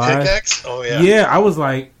was alive. The pickaxe? Oh yeah. Yeah, I was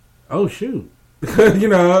like, oh shoot. I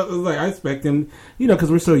was like, I expect him,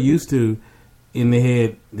 because we're so used to in the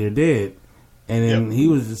head they're dead, and then he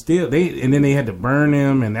was still and then they had to burn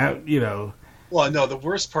him, and that Well, no, the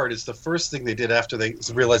worst part is the first thing they did after they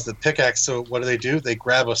realized the pickaxe. So what do? They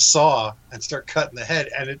grab a saw and start cutting the head,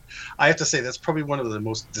 and I have to say that's probably one of the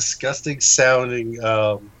most disgusting sounding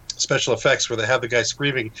special effects, where they have the guy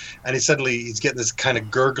screaming, and he's getting this kind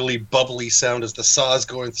of gurgly, bubbly sound as the saw is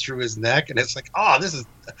going through his neck, and it's like,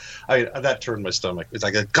 that turned my stomach. It's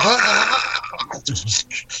like it's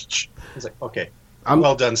like, okay,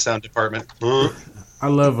 well done, sound department. I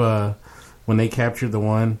love when they captured the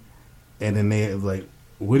one, and then they like,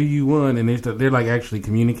 what do you want? And they're like actually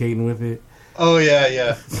communicating with it. Oh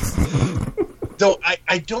yeah. Though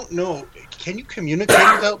I don't know, can you communicate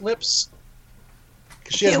without lips?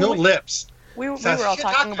 She has no lips. We were all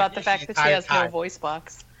talking about the fact that she has no voice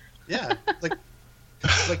box. Yeah, like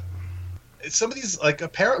some of these, like,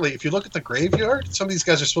 apparently, if you look at the graveyard, some of these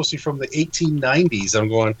guys are supposed to be from the 1890s. I'm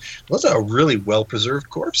going, those are really well preserved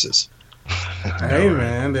corpses. Hey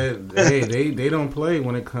man, they don't play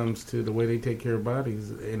when it comes to the way they take care of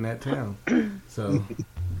bodies in that town. So,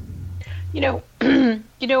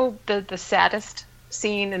 the saddest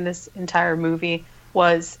scene in this entire movie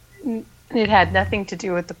was. It had nothing to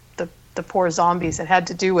do with the poor zombies. It had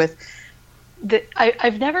to do with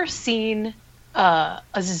I've never seen a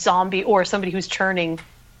zombie or somebody who's turning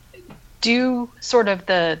do sort of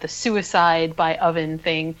the suicide by oven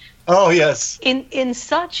thing. Oh yes. In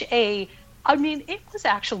such a, I mean, it was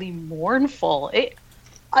actually mournful.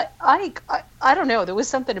 I don't know. There was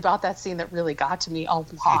something about that scene that really got to me a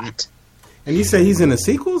lot. And you say he's in the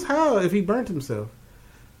sequels? How if he burnt himself?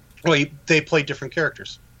 Well, they play different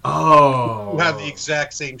characters. Oh, who have the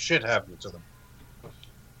exact same shit happen to them.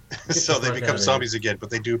 So they become zombies again, but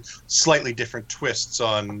they do slightly different twists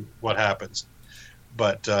on what happens.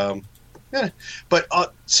 But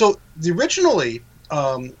so originally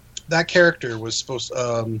that character was supposed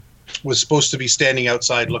to be standing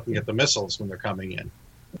outside looking at the missiles when they're coming in,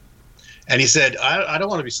 and he said, "I don't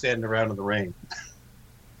want to be standing around in the rain.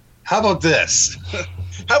 How about this?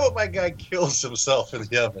 How about my guy kills himself in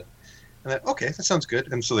the oven?" And then, okay, that sounds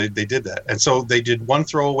good. And so they did that. And so they did one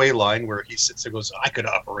throwaway line where he sits there and goes, "I could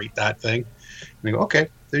operate that thing." And they go, "Okay,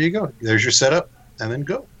 there you go. There's your setup," and then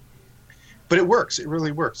go. But it works. It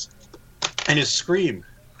really works. And his scream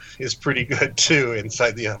is pretty good, too,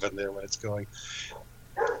 inside the oven there when it's going.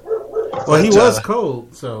 Well, he was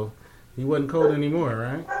cold, so he wasn't cold anymore,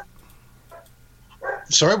 right?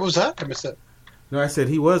 Sorry, what was that? I missed that. No, I said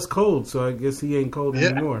he was cold, so I guess he ain't cold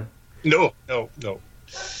anymore. No.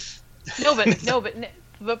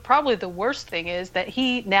 But probably the worst thing is that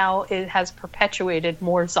he now has perpetuated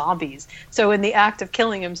more zombies. So in the act of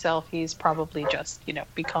killing himself, he's probably just,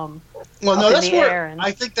 become that's where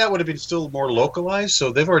I think that would have been still more localized.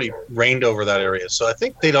 So they've already reigned over that area. So I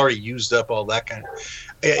think they'd already used up all that kind of.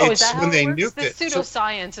 Is that how when they it works? nuked The it.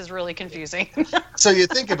 pseudodscience is really confusing. So you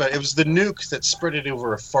think about it, it was the nuke that spread it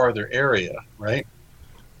over a farther area, right?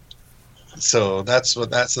 So that's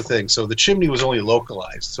the thing. So the chimney was only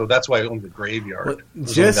localized. So that's why only the graveyard. Well,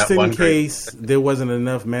 just in case there wasn't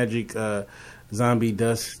enough magic zombie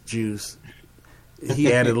dust juice,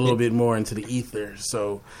 he added a little bit more into the ether.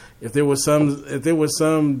 So if there was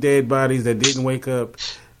some dead bodies that didn't wake up,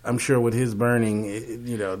 I'm sure with his burning,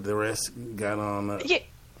 the rest got on up. Yeah.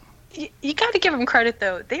 You got to give them credit,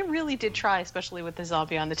 though. They really did try, especially with the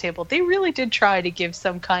zombie on the table. They really did try to give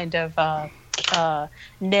some kind of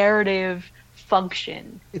narrative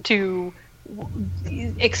function to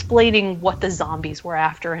explaining what the zombies were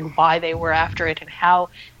after and why they were after it and how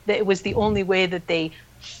it was the only way that they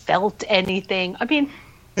felt anything. I mean,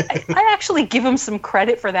 I actually give them some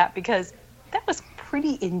credit for that because that was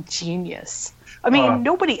pretty ingenious. I mean,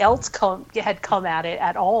 nobody else had come at it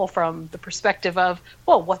at all from the perspective of,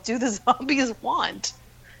 well, what do the zombies want?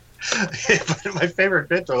 But my favorite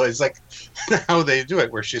bit, though, is like how they do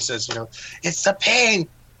it, where she says, "It's the pain.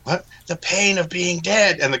 What? The pain of being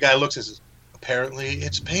dead." And the guy looks and says, "Apparently,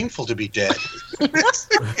 it's painful to be dead, or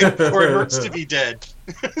it hurts to be dead."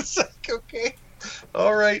 It's like, okay,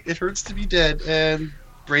 all right, it hurts to be dead, and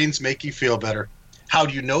brains make you feel better. How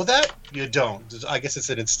do you know that? You don't. I guess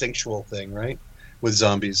it's an instinctual thing, right? With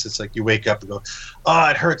zombies, it's like you wake up and go, "Oh,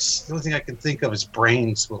 it hurts." The only thing I can think of is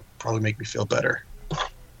brains will probably make me feel better.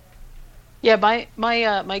 Yeah,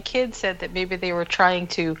 my kid said that maybe they were trying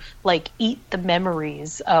to eat the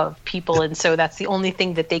memories of people, and so that's the only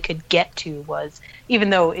thing that they could get to was, even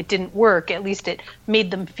though it didn't work, at least it made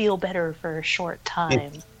them feel better for a short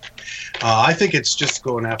time. I think it's just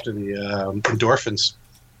going after the endorphins.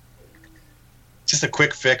 Just a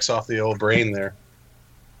quick fix off the old brain there.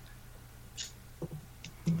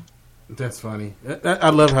 That's funny. I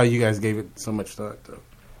love how you guys gave it so much thought, though.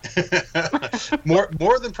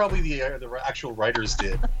 more than probably the actual writers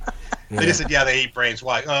did. Yeah. They just said, "Yeah, they eat brains.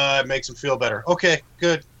 Why? It makes them feel better." Okay,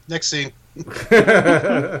 good. Next scene.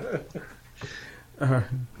 I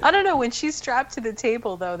don't know. When she's strapped to the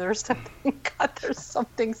table, though, there's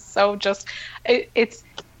something so just. It's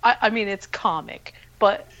comic,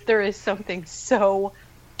 but there is something so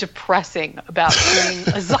depressing about being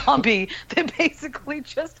a zombie that basically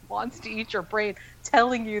just wants to eat your brain,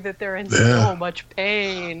 telling you that they're in so much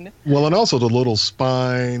pain. Well, and also the little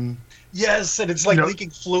spine. Yes, and it's leaking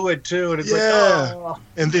fluid too, and it's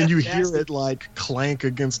and then you hear it clank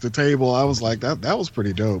against the table. I was like, that was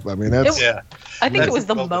pretty dope. I mean, that's I think it was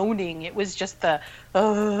the moaning. It was just the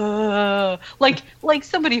like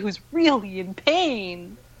somebody who's really in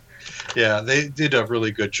pain. Yeah, they did a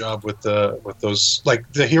really good job with those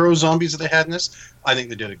the hero zombies that they had in this. I think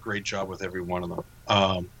they did a great job with every one of them.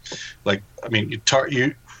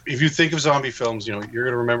 If you think of zombie films, you're going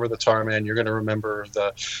to remember the Tar Man. You're going to remember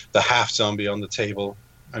the half zombie on the table.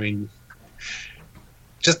 I mean,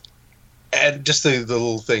 just the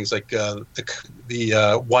little things like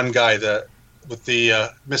the one guy with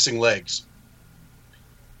the missing legs.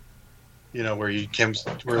 Where he comes.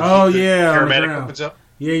 Where the paramedic opens up.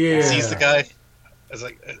 Yeah. Sees the guy. I was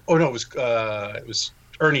like, oh no, it was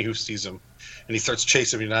Ernie who sees him, and he starts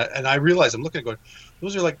chasing me, and I realize I'm looking and going,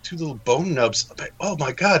 those are like two little bone nubs. I'm like, oh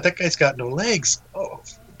my god, that guy's got no legs. Oh,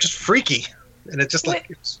 just freaky, and it's just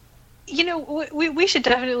like. You know, we should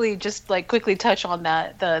definitely just like quickly touch on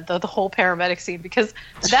that the whole paramedic scene, because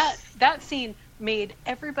that scene made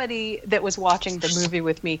everybody that was watching the movie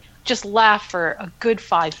with me just laugh for a good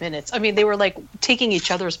 5 minutes. I mean, they were like taking each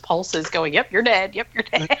other's pulses, going, "Yep, you're dead. Yep, you're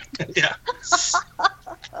dead." Yeah.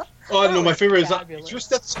 Oh no, my favorite is your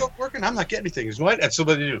stethoscope working? I'm not getting anything. Is what? And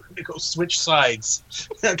somebody do. They go switch sides.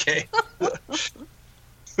 Okay.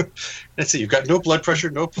 Let's see. You've got no blood pressure,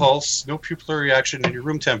 no pulse, no pupillary reaction, and your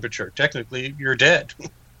room temperature. Technically, you're dead.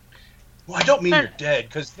 Well, I don't mean you're dead,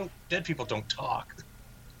 because dead people don't talk.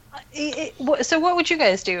 So what would you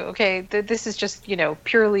guys do? Okay, this is just,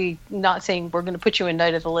 purely not saying we're going to put you in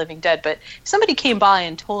Night of the Living Dead, but if somebody came by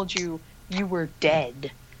and told you were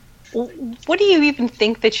dead, what do you even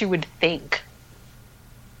think that you would think?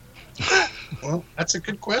 Well, that's a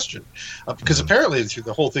good question. Because apparently through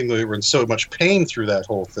the whole thing, they were in so much pain through that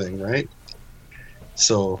whole thing, right?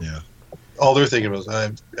 So all they're thinking was,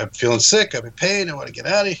 I'm feeling sick, I'm in pain, I want to get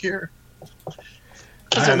out of here.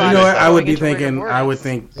 I would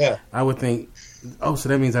think, oh, so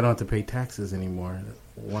that means I don't have to pay taxes anymore.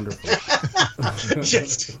 Wonderful.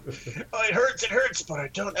 Just, it hurts, but I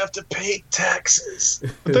don't have to pay taxes.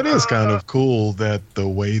 But that is kind of cool that the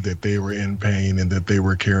way that they were in pain and that they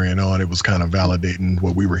were carrying on, it was kind of validating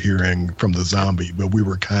what we were hearing from the zombie, but we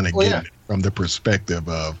were kind of getting it from the perspective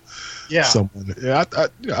of someone. Yeah,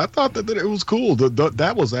 I thought that it was cool.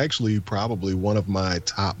 That was actually probably one of my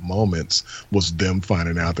top moments, was them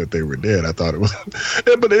finding out that they were dead. I thought it was,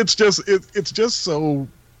 but it's just so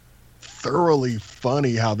thoroughly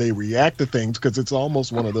funny how they react to things, because it's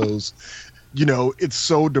almost one of those, it's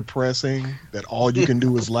so depressing that all you can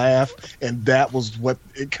do is laugh, and that was what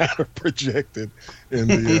it kind of projected in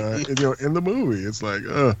the in the movie. It's like,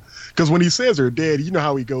 because when he says they're dead, you know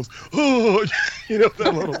how he goes, oh, that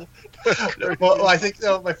little. Well, I think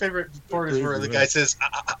my favorite part is where the guy says,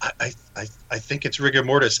 I think it's rigor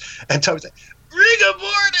mortis, and Tommy's like, rigor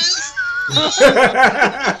mortis.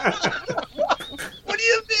 What do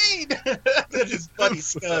you mean? That is funny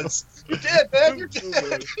scuds. You're dead, man. You're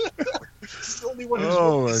dead. It's the only one who's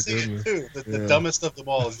willing to say it too. The dumbest of them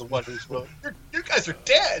all is the one who's willing. You guys are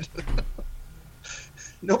dead.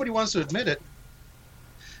 Nobody wants to admit it.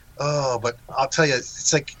 Oh, but I'll tell you,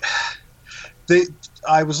 it's like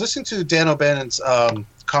I was listening to Dan O'Bannon's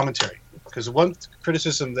commentary, because one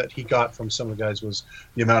criticism that he got from some of the guys was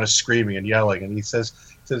the amount of screaming and yelling, and he says,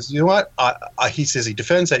 you know what? He says, he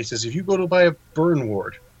defends that. He says, if you go to buy a burn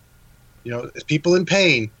ward, people in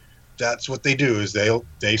pain, that's what they do, is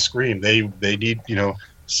they scream. They need,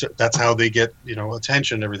 that's how they get,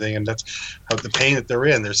 attention and everything, and that's how the pain that they're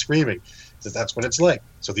in, they're screaming. So that's what it's like.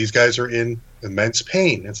 So these guys are in immense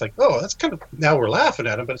pain. And it's like, oh, that's kind of, now we're laughing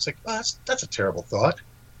at them, but it's like, oh, that's a terrible thought.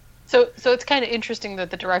 So it's kind of interesting that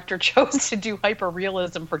the director chose to do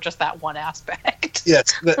hyper-realism for just that one aspect.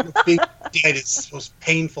 Yes, being dead is the most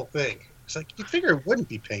painful thing. It's like, you'd figure it wouldn't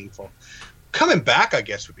be painful. Coming back, I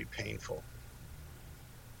guess, would be painful.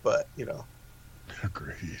 But,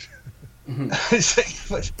 Agreed.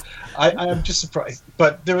 But I'm just surprised.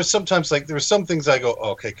 But there was some things I go,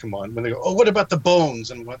 oh, okay, come on. When they go, oh, what about the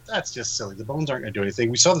bones? And that's just silly. The bones aren't going to do anything.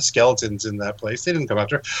 We saw the skeletons in that place. They didn't come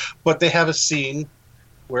after. But they have a scene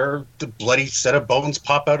where the bloody set of bones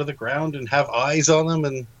pop out of the ground and have eyes on them,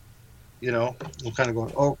 and I'm kind of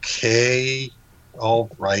going, okay, all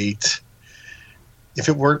right. If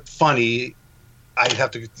it weren't funny, I'd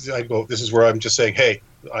go, this is where I'm just saying, hey,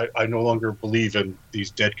 I no longer believe in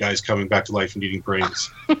these dead guys coming back to life and eating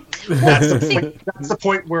brains. That's the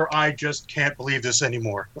point where I just can't believe this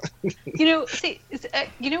anymore. You know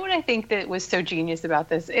what I think that was so genius about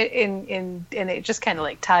this, and it just kind of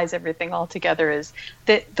like ties everything all together, is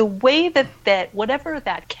that the way that whatever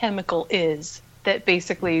that chemical is that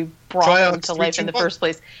basically brought them to life in the first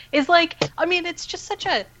place is like, I mean, it's such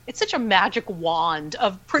a magic wand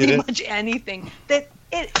of pretty much anything that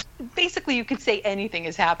it basically, you could say anything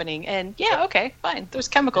is happening, and okay, fine. There's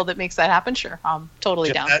chemical that makes that happen. Sure, I'm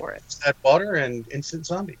totally down for it. Add water and instant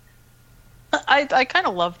zombie. I kind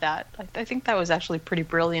of love that. I think that was actually pretty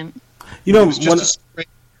brilliant. One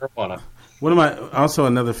of my also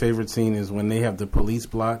another favorite scene is when they have the police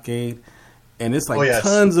blockade, and it's like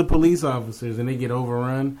tons of police officers, and they get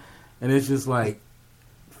overrun, and it's just like,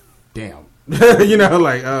 damn.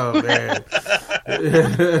 Oh man.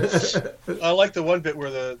 I like the one bit where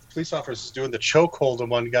the police officer is doing the chokehold on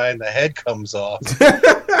one guy and the head comes off.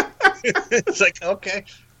 It's like, okay,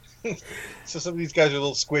 So some of these guys are a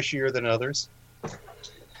little squishier than others.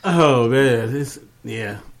 Oh man,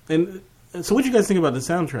 yeah. And so, what do you guys think about the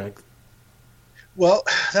soundtrack? Well,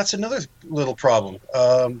 that's another little problem.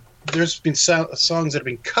 There's been songs that have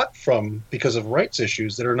been cut from because of rights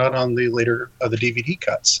issues that are not on the later the DVD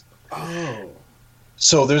cuts. Oh.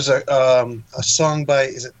 So there's a song by,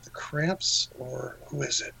 is it the Cramps or who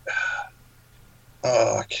is it?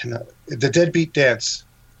 I cannot. The Deadbeat Dance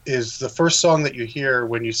is the first song that you hear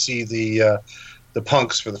when you see the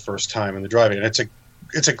Punks for the first time in the driving, and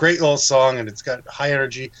it's a great little song, and it's got high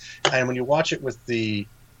energy. And when you watch it with the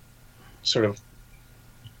sort of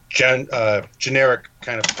generic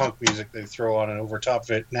kind of punk music they throw on and over top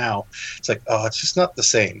of it now, it's like, oh, it's just not the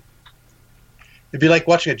same. It'd be like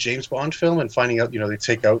watching a James Bond film and finding out, they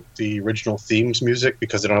take out the original themes music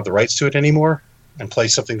because they don't have the rights to it anymore and play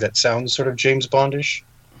something that sounds sort of James Bondish.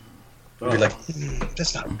 You're like,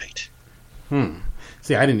 that's not right.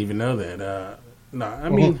 See, I didn't even know that. No, I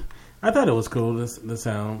mean, I thought it was cool, the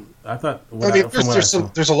sound. I thought...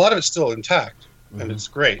 there's a lot of it still intact, and it's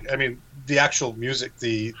great. I mean, the actual music,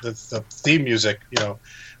 the theme music,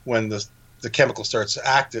 when the chemical starts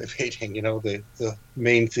activating, the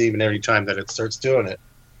main theme, and every time that it starts doing it.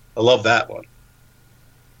 I love that one.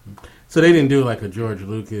 So they didn't do like a George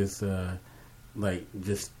Lucas,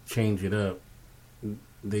 just change it up.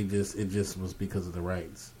 It just was because of the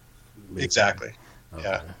rights. Basically. Exactly. Okay.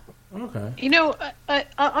 Yeah. Okay.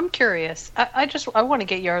 I'm curious. I want to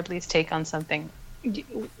get Yardley's take on something.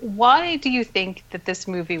 Why do you think that this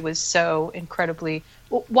movie was so incredibly...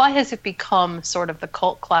 Why has it become sort of the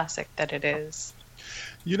cult classic that it is?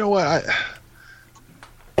 You know what?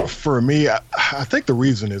 For me, I think the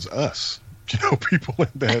reason is us. People in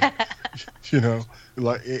that,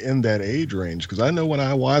 like in that age range. Because I know when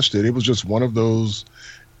I watched it, it was just one of those.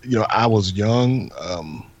 I was young.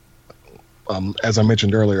 As I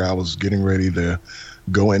mentioned earlier, I was getting ready to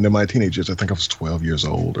go into my teenage years. I think I was 12 years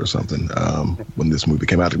old or something when this movie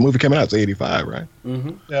came out. The movie came out, it's 85, right?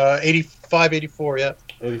 Mm-hmm. 85, 84, yeah.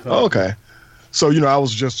 85. Oh, okay. So, I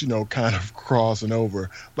was just, kind of crossing over.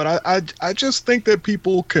 But I just think that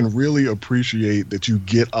people can really appreciate that you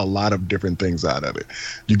get a lot of different things out of it.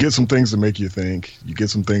 You get some things that make you think. You get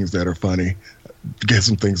some things that are funny. You get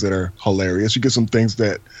some things that are hilarious. You get some things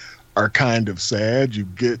that are kind of sad. You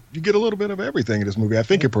get a little bit of everything in this movie. I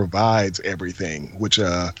think it provides everything, which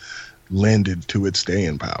lended to its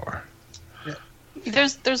staying power. Yeah.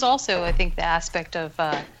 There's also, I think, the aspect of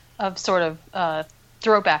sort of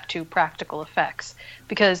throwback to practical effects,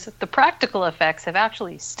 because the practical effects have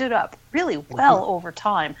actually stood up really well over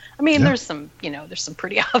time. I mean, there's some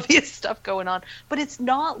pretty obvious stuff going on, but it's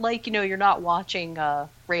not like, you're not watching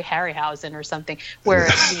Ray Harryhausen or something where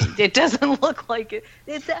it doesn't look like it.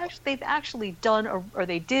 They've actually done, or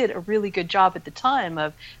they did a really good job at the time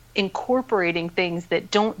of incorporating things that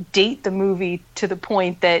don't date the movie to the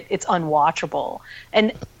point that it's unwatchable.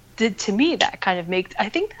 And to me, that kind of makes... I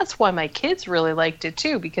think that's why my kids really liked it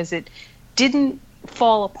too, because it didn't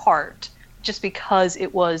fall apart just because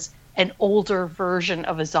it was an older version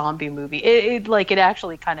of a zombie movie. It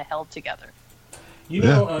actually kind of held together.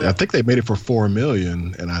 I think they made it for $4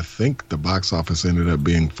 million, and I think the box office ended up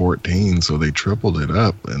being 14, so they tripled it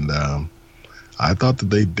up. And I thought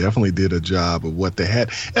that they definitely did a job of what they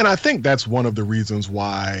had, and I think that's one of the reasons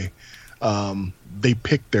why they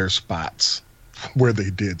picked their spots where they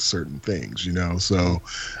did certain things, So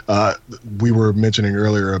we were mentioning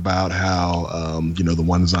earlier about how, the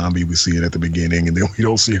one zombie, we see it at the beginning and then we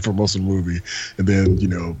don't see it for most of the movie. And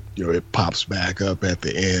then, it pops back up at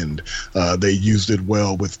the end. They used it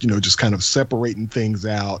well with, just kind of separating things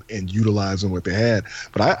out and utilizing what they had.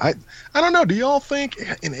 But I don't know. Do y'all think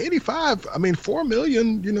in 85, $4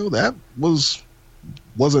 million, that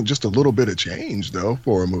wasn't just a little bit of change though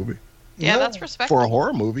for a movie? Yeah, that's respectable. For a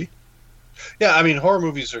horror movie. Yeah, horror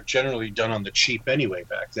movies are generally done on the cheap anyway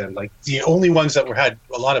back then. Like, the only ones that had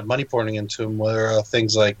a lot of money pouring into them were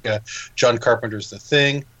things like John Carpenter's The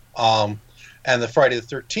Thing, and the Friday the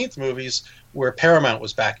 13th movies, where Paramount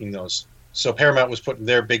was backing those. So Paramount was putting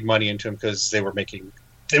their big money into them because they weren't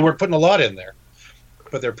putting a lot in there,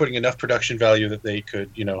 but they're putting enough production value that they could,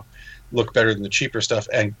 look better than the cheaper stuff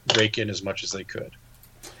and rake in as much as they could.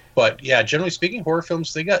 But yeah, generally speaking, horror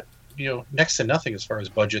films, they got, next to nothing as far as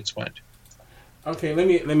budgets went. Okay, let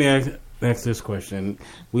me ask this question.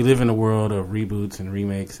 We live in a world of reboots and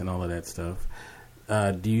remakes and all of that stuff.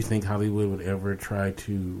 Do you think Hollywood would ever try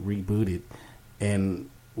to reboot it? And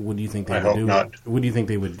what do you think they would do? What do you think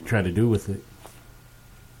they would try to do with it?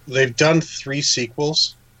 They've done 3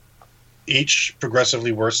 sequels, each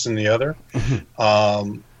progressively worse than the other.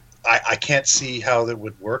 I can't see how that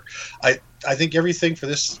would work. I think everything for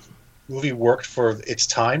this movie worked for its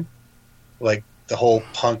time, like the whole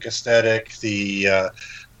punk aesthetic, the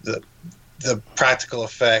practical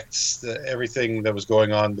effects, everything that was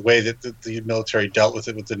going on, the way that the military dealt with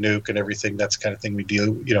it with the nuke and everything. That's the kind of thing we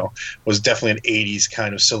deal. Was definitely an '80s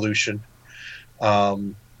kind of solution.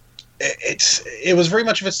 It was very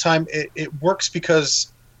much of its time. It works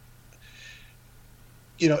because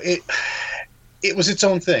it was its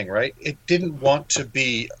own thing, right? It didn't want to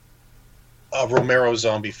be a Romero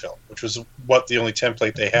zombie film, which was what the only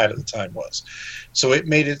template they had at the time was. So it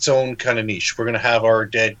made its own kind of niche. We're going to have our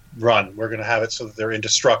dead run. We're going to have it so that they're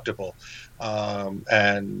indestructible,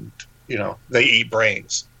 and they eat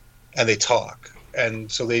brains and they talk.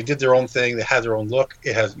 And so they did their own thing. They had their own look.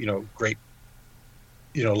 It has great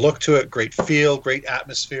look to it, great feel, great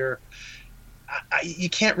atmosphere. You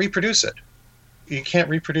can't reproduce it. You can't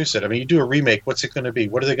reproduce it. I mean, you do a remake, what's it going to be?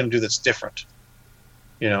 What are they going to do that's different?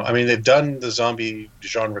 They've done the zombie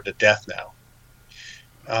genre to death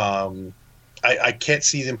now. I can't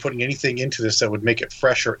see them putting anything into this that would make it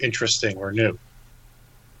fresh or interesting or new.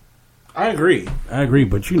 I agree,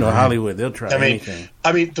 but Hollywood, they'll try anything.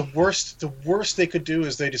 I mean, the worst they could do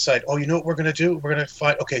is they decide, oh, you know what we're going to do? We're going to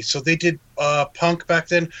find, okay, so they did punk back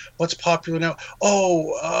then. What's popular now?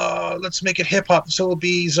 Oh, let's make it hip-hop, so it'll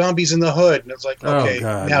be Zombies in the Hood. And it's like, okay,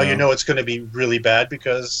 it's going to be really bad,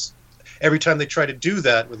 because every time they try to do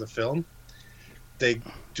that with a film, they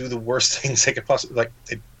do the worst things they could possibly,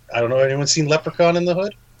 I don't know, anyone seen Leprechaun in the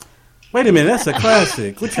Hood? Wait a minute, that's a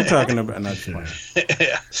classic. What you talking about? Not sure.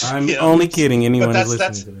 I'm only kidding. Anyone who's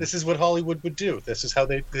listening to this. This is what Hollywood would do. This is how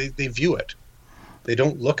they view it. They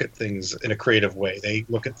don't look at things in a creative way. They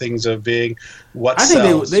look at things of being what sells.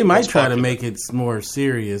 I think they might try to make it more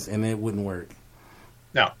serious, and it wouldn't work.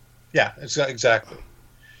 No. Yeah, exactly.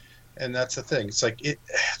 And that's the thing. It's like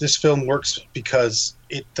this film works because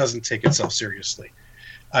it doesn't take itself seriously.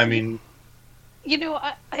 I mean,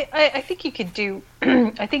 I think you could do.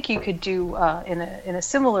 I think you could do in a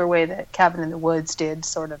similar way that Cabin in the Woods did.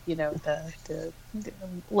 Sort of, the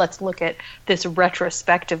let's look at this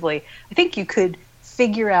retrospectively. I think you could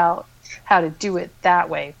figure out how to do it that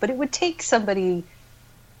way, but it would take somebody.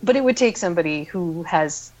 But it would take somebody who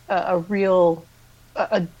has a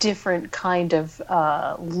different kind of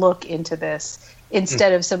look into this,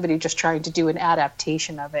 instead of somebody just trying to do an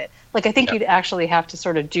adaptation of it. I think you'd actually have to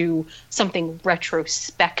sort of do something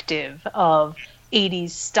retrospective of 80s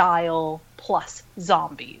style plus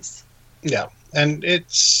zombies. Yeah, and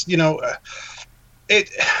it's,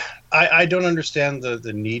 I don't understand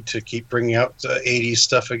the need to keep bringing out the 80s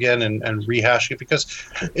stuff again and rehashing it, because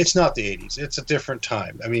it's not the 80s. It's a different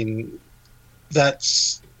time. I mean,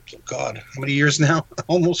 that's, God, how many years now?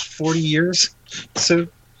 Almost 40 years. So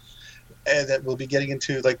that we'll be getting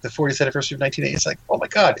into the 40th anniversary of 1980. It's like, oh my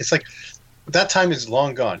God, it's like that time is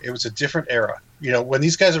long gone. It was a different era. When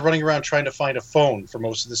these guys are running around trying to find a phone for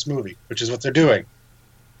most of this movie, which is what they're doing.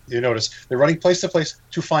 You notice they're running place to place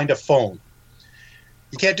to find a phone.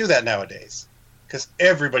 You can't do that nowadays because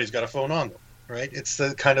everybody's got a phone on them, right? It's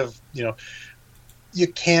the kind of, you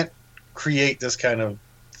can't create this kind of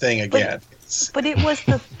thing again. But it was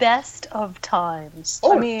the best of times.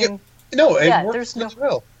 Oh, I mean, there's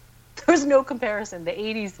no comparison. The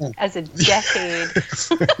 80s as a decade.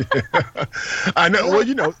 I know. Well,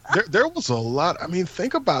 there was a lot. I mean,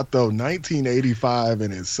 think about 1985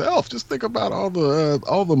 in itself. Just think about all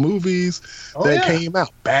the movies that came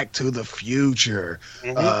out. Back to the Future,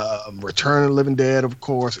 Return of the Living Dead, of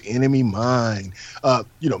course, Enemy Mine.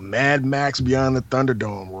 Mad Max Beyond the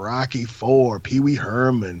Thunderdome, Rocky IV, Pee Wee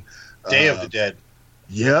Herman, Day of the Dead.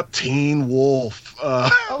 Yep, Teen Wolf.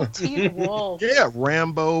 Teen Wolf. Yeah,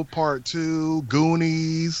 Rambo Part 2,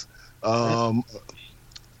 Goonies,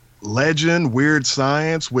 Legend, Weird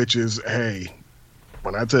Science, which is, hey,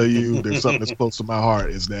 when I tell you there's something that's close to my heart,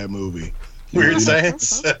 is that movie. Weird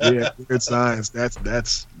Science? Yeah, Weird Science.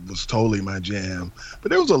 That's was totally my jam. But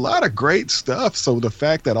there was a lot of great stuff. So the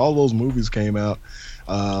fact that all those movies came out,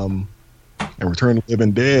 and Return of the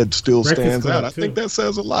Living Dead still stands out. I think that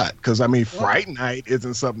says a lot, because I mean, Fright Night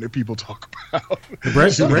isn't something that people talk about.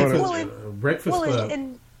 Breakfast Club.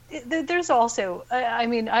 And there's also,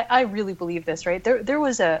 I really believe this, right? There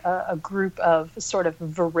was a group of sort of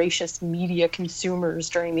voracious media consumers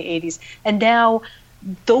during the 80s, and now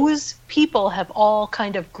those people have all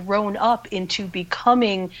kind of grown up into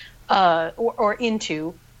becoming or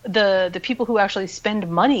into the people who actually spend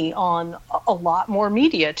money on a lot more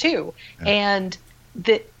media too. Yeah. And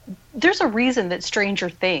there's a reason that Stranger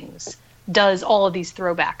Things does all of these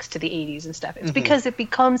throwbacks to the 80s and stuff. It's because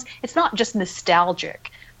it's not just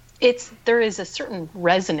nostalgic. There is a certain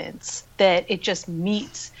resonance that it just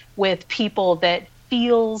meets with people that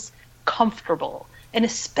feels comfortable, and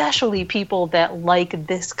especially people that like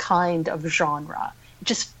this kind of genre. It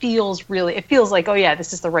just feels like, oh yeah,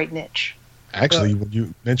 this is the right niche. Actually, when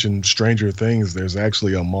you mentioned Stranger Things, there's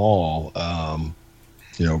actually a mall,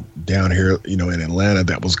 down here, in Atlanta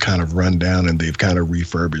that was kind of run down, and they've kind of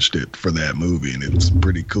refurbished it for that movie, and it's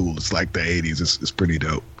pretty cool. It's like the 80s. It's pretty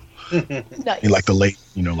dope. Nice. Like the late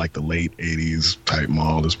 80s type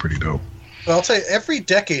mall is pretty dope. Well, I'll tell you, every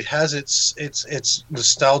decade has its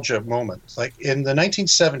nostalgia moment. Like in the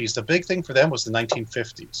 1970s, the big thing for them was the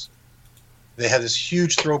 1950s. They had this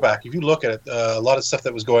huge throwback. If you look at it, a lot of stuff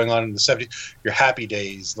that was going on in the 70s, your Happy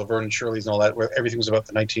Days, Laverne and Shirley's and all that, where everything was about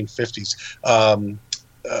the 1950s.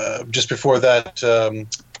 Just before that,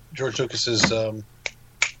 George Lucas's, oh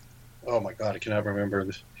my God, I cannot remember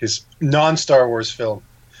his non-Star Wars film,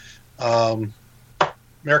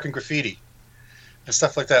 American Graffiti, and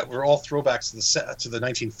stuff like that were all throwbacks to the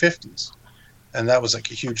 1950s, and that was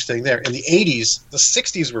like a huge thing there. In the 80s, the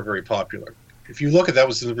 60s were very popular. If you look at that,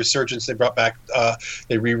 was the resurgence. They brought back,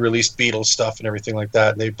 they re-released Beatles stuff and everything like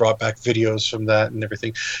that, and they brought back videos from that and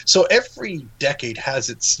everything. So every decade has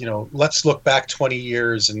its, let's look back 20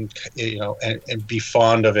 years and and be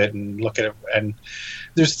fond of it and look at it. And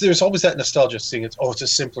there's always that nostalgia, seeing it's a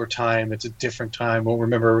simpler time, it's a different time. We'll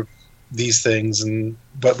remember these things and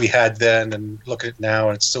what we had then, and look at it now,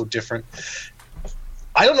 and it's so different.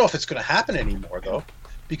 I don't know if it's going to happen anymore though,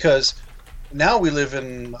 because now we live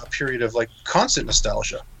in a period of like constant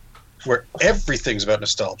nostalgia, where everything's about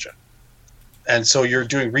nostalgia, and so you're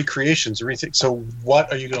doing recreations or anything. So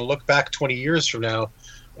what are you going to look back 20 years from now?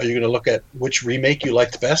 Are you going to look at which remake you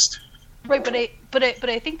liked best? Right, but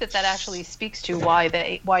I think that actually speaks to why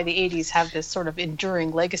the 80s have this sort of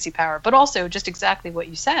enduring legacy power. But also, just exactly what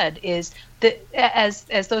you said is that as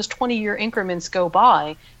those 20-year increments go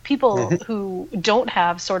by, people who don't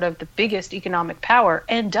have sort of the biggest economic power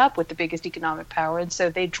end up with the biggest economic power, and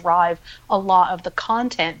so they drive a lot of the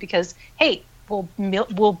content because, hey,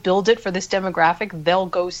 we'll build it for this demographic, they'll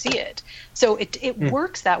go see it. So it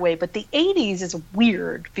works that way. But the 80s is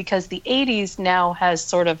weird because the 80s now has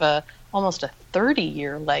sort of almost a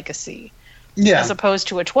 30-year legacy, as opposed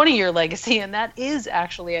to a 20-year legacy, and that is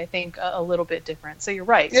actually, I think, a little bit different. So you're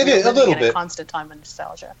right. It is a little bit. A constant time of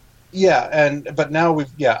nostalgia. Yeah, but now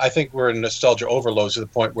I think we're in nostalgia overload to the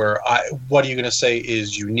point where what are you going to say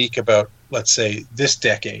is unique about, let's say, this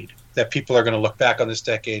decade, that people are going to look back on this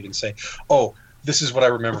decade and say, oh, this is what I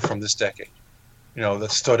remember from this decade,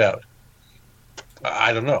 that stood out.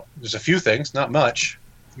 I don't know. There's a few things, not much.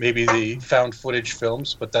 Maybe the found footage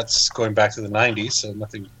films, but that's going back to the 90s, so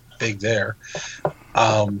nothing big there.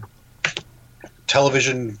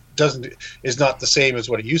 Television is not the same as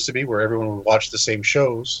what it used to be, where everyone would watch the same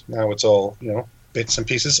shows. Now it's all, bits and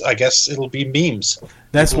pieces. I guess it'll be memes.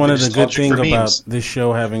 That's one of the good things about this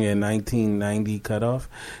show having a 1990 cutoff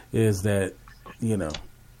is that, we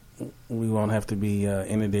won't have to be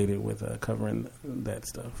inundated with covering that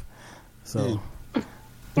stuff. So...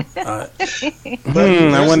 I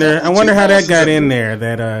wonder how that got in there,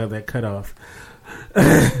 that cutoff.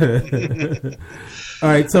 All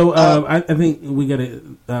right, so I think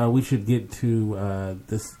we should get to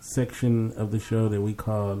this section of the show that we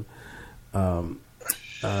call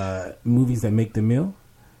movies that make the meal.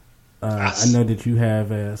 I know that you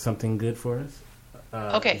have something good for us.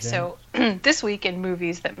 Okay, Jen? So this week in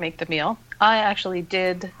movies that make the meal, I actually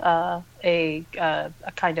did a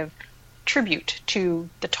kind of tribute to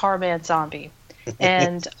the Tarman zombie,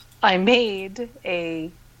 and I made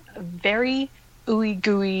a very ooey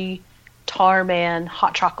gooey Tarman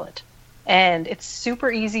hot chocolate, and it's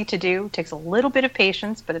super easy to do. It takes a little bit of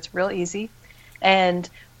patience, but it's real easy. And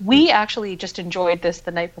we actually just enjoyed this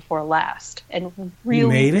the night before last, and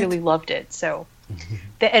really loved it. So,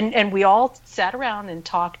 and we all sat around and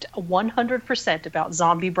talked 100% about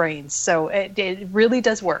zombie brains. So it really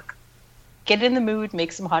does work. Get in the mood,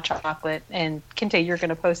 make some hot chocolate, and Kinte, you're going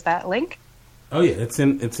to post that link. Oh yeah,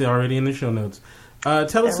 it's already in the show notes.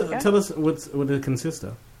 Tell us what it consists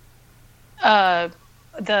of.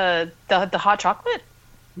 The hot chocolate.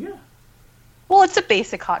 Yeah. Well, it's a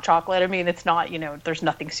basic hot chocolate. I mean, it's not, there's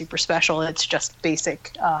nothing super special. It's just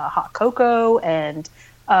basic hot cocoa, and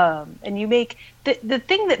you make the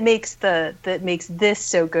thing that makes this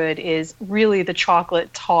so good is really the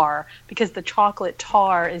chocolate tar, because the chocolate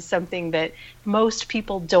tar is something that most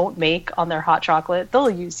people don't make on their hot chocolate. They'll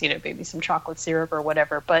use, maybe some chocolate syrup or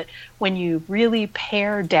whatever, but when you really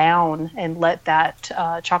pare down and let that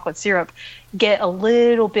chocolate syrup get a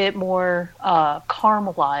little bit more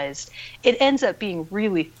caramelized, it ends up being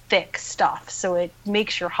really thick stuff. So it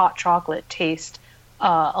makes your hot chocolate taste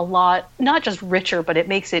a lot, not just richer, but it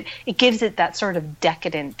gives it that sort of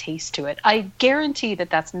decadent taste to it. I guarantee that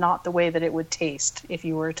that's not the way that it would taste if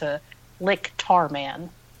you were to lick Tar Man.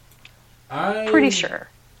 Pretty sure.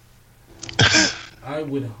 I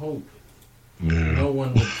would hope no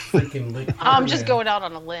one would freaking lick Tar I'm just Man. going out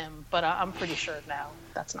on a limb, but I'm pretty sure now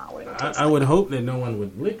that's not what it would taste I would hope that no one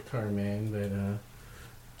would lick Tar Man, but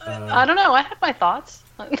I don't know. I had my thoughts.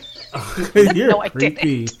 You're No, I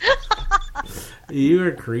creepy. didn't.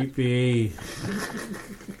 You're creepy.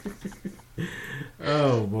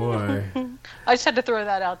 Oh boy. I just had to throw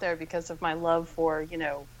that out there because of my love for,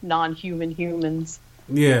 non-human humans.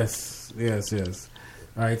 Yes.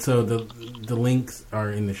 All right, so the links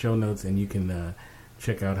are in the show notes, and you can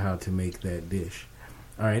check out how to make that dish.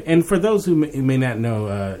 All right, and for those who may not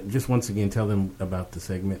know, just once again, tell them about the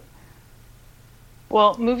segment.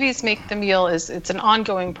 Well, Movies Make the Meal it's an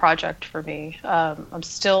ongoing project for me. I'm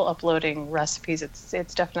still uploading recipes.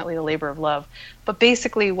 It's definitely a labor of love. But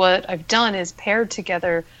basically what I've done is paired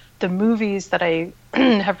together the movies that I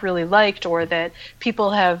have really liked or that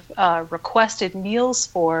people have requested meals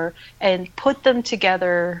for and put them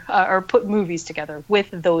together or put movies together with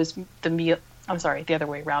the meal. I'm sorry, the other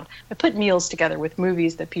way around. I put meals together with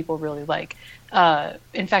movies that people really like.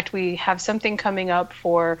 In fact, we have something coming up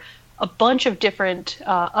for a bunch of different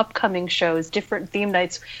upcoming shows, different theme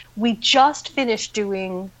nights. We just finished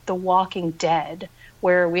doing The Walking Dead,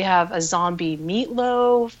 where we have a zombie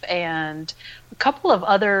meatloaf and a couple of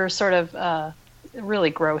other sort of really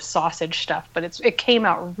gross sausage stuff, but it came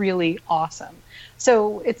out really awesome.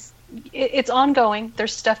 So it's ongoing.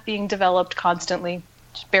 There's stuff being developed constantly.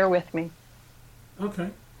 Just bear with me. Okay.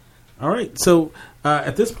 All right. So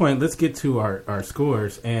at this point, let's get to our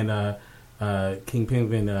scores. And King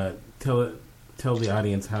Penguin, tell the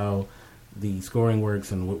audience how the scoring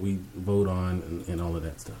works and what we vote on and all of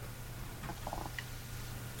that stuff.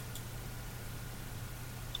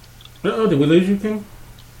 Uh-oh, did we lose you, King?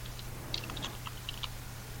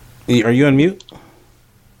 Are you on mute?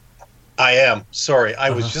 I am. Sorry. I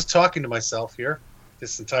was just talking to myself here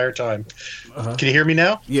this entire time. Can you hear me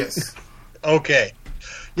now? Yes. Okay.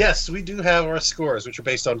 Yes, we do have our scores, which are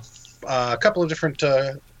based on a couple of different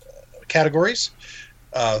categories.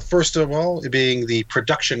 First of all, being the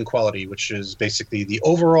production quality, which is basically the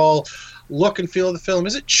overall look and feel of the film.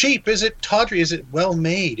 Is it cheap? Is it tawdry? Is it well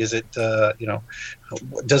made? Is it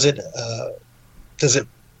does it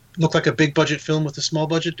look like a big budget film with a small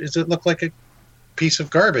budget? Does it look like a piece of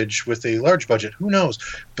garbage with a large budget? Who knows?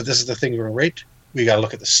 But this is the thing we're going to rate. We got to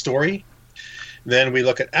look at the story. Then we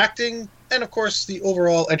look at acting, and of course the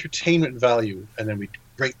overall entertainment value, and then we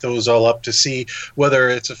rate those all up to see whether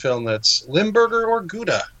it's a film that's Limburger or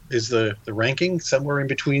Gouda is the ranking, somewhere in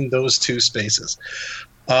between those two spaces.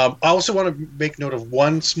 I also want to make note of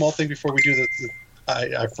one small thing before we do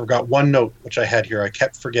I forgot one note, which I had here. I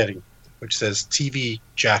kept forgetting, which says TV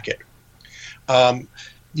jacket.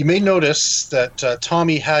 You may notice that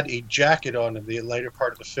Tommy had a jacket on in the later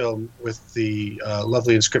part of the film with the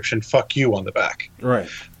lovely inscription, "Fuck you," on the back. Right.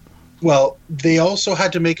 Well, they also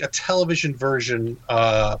had to make a television version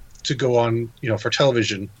to go on, for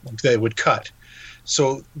television that would cut.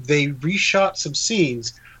 So they reshot some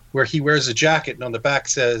scenes where he wears a jacket and on the back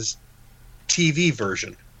says TV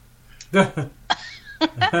version. And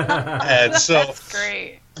so that's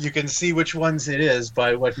great. You can see which ones it is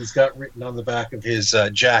by what he's got written on the back of his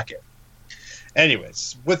jacket.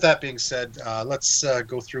 Anyways, with that being said, let's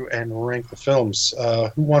go through and rank the films.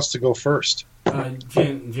 Who wants to go first?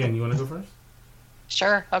 Jen, you want to go first?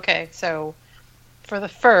 Sure. Okay. So for the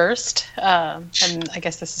first, and I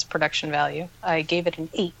guess this is production value, I gave it an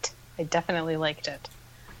 8. I definitely liked it.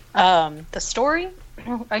 The story,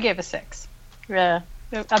 I gave a 6. Yeah.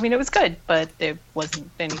 I mean, it was good, but it wasn't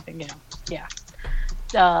anything, yeah.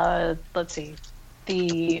 Let's see.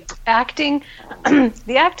 The acting,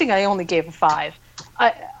 I only gave a 5.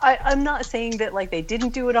 I'm not saying that they didn't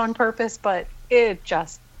do it on purpose, but it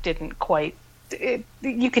just didn't quite.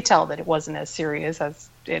 You could tell that it wasn't as serious as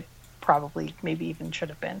it probably maybe even should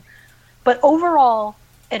have been. But overall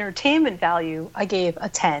entertainment value, I gave a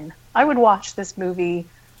 10. I would watch this movie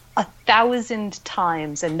 1,000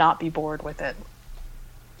 times and not be bored with it.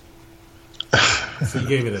 So you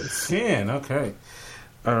gave it a 10. Okay.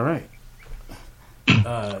 All right.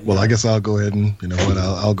 Well, I guess I'll go ahead and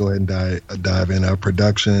I'll go ahead and dive in our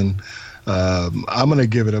production. I'm going to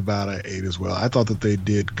give it about an 8 as well. I thought that they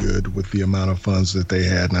did good with the amount of funds that they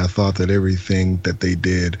had, and I thought that everything that they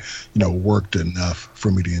did, worked enough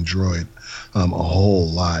for me to enjoy it a whole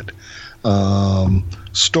lot.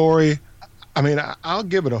 Story, I mean, I'll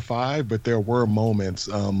give it a 5, but there were moments.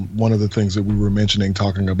 One of the things that we were mentioning,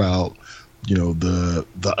 talking about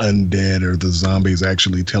the undead or the zombies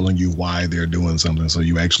actually telling you why they're doing something, so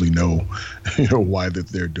you actually know why that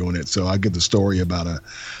they're doing it. So I give the story about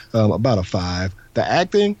a 5. The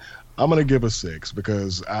acting, I'm gonna give a 6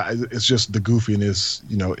 because it's just the goofiness.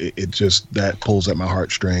 It just that pulls at my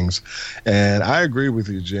heartstrings. And I agree with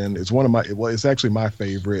you, Jen. It's it's actually my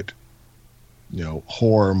favorite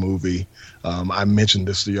horror movie. I mentioned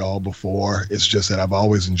this to y'all before. It's just that I've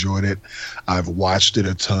always enjoyed it. I've watched it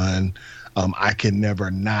a ton. I could never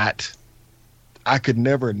not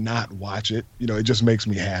watch it. It just makes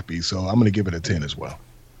me happy. So I'm going to give it a 10 as well.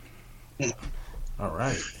 All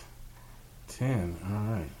right.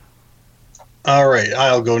 10. All right.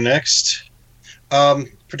 I'll go next.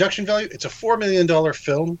 Production value. It's a $4 million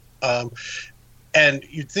film. And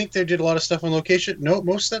you'd think they did a lot of stuff on location. No,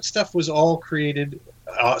 most of that stuff was all created,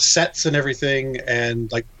 sets and everything,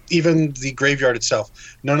 and like even the graveyard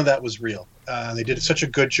itself. None of that was real. They did such a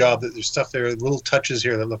good job that there's stuff there, little touches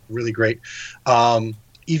here that look really great.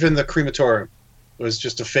 Even the crematorium was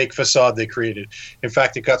just a fake facade they created. In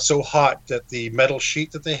fact, it got so hot that the metal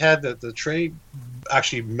sheet that they had, that the tray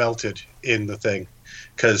actually melted in the thing,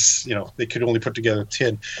 because they could only put together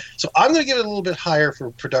tin. So I'm going to give it a little bit higher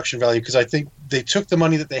for production value, because I think they took the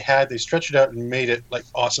money that they had, they stretched it out and made it like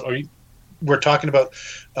awesome. We're talking about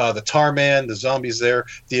the tar man, the zombies there,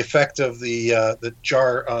 the effect of the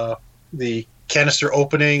jar, the canister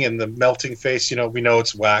opening and the melting face. We know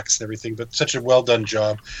it's wax and everything, but such a well done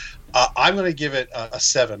job. I'm going to give it a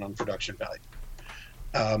 7 on production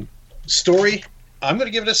value. Story, I'm going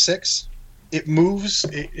to give it a 6. It moves.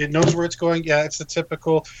 It knows where it's going. Yeah, it's the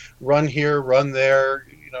typical run here, run there,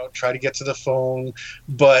 try to get to the phone.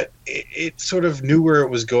 But it sort of knew where it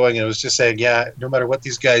was going, and it was just saying, yeah, no matter what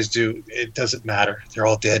these guys do, it doesn't matter. They're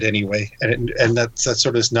all dead anyway. And that's that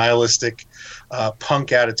sort of this nihilistic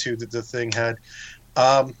punk attitude that the thing had.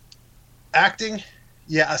 Acting,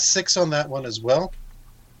 yeah, a 6 on that one as well.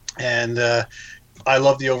 And I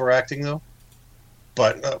love the overacting, though.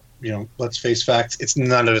 But let's face facts. It's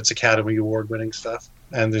none of it's Academy Award winning stuff,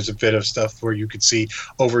 and there's a bit of stuff where you could see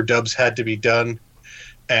overdubs had to be done,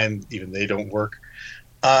 and even they don't work.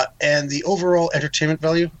 And the overall entertainment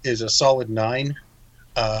value is a solid 9.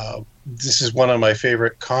 This is one of my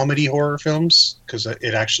favorite comedy horror films because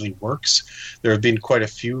it actually works. There have been quite a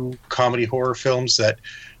few comedy horror films that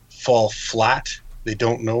fall flat. They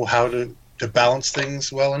don't know how to balance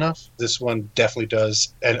things well enough. This one definitely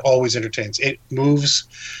does, and always entertains. It moves.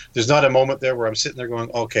 There's not a moment there where I'm sitting there going,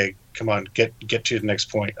 okay, come on, get to the next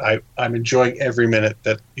point. I'm enjoying every minute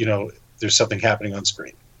that there's something happening on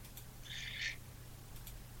screen.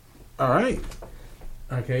 All right.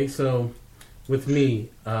 Okay, so with me,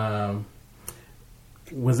 when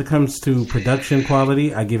it comes to production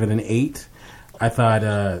quality, I give it an 8. I thought,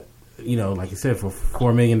 like I said, for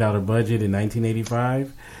 $4 million budget in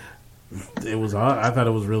 1985, I thought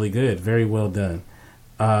it was really good. Very well done.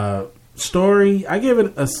 Story, I gave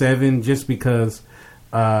it a 7 just because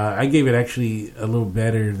I gave it actually a little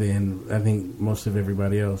better than I think most of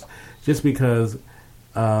everybody else. Just because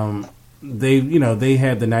they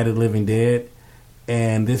had the Night of the Living Dead,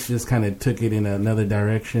 and this just kind of took it in another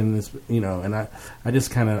direction. And I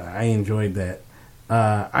just I enjoyed that.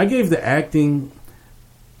 I gave the acting,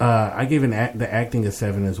 the acting a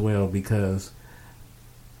 7 as well, because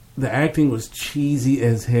the acting was cheesy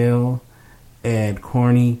as hell and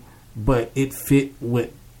corny, but it fit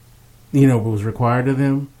what was required of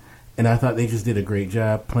them, and I thought they just did a great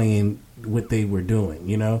job playing what they were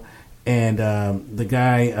doing, And the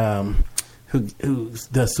guy who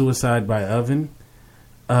does Suicide by Oven,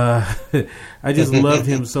 I just loved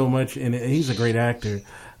him so much, and he's a great actor.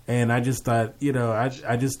 And I just thought,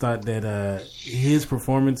 I just thought that his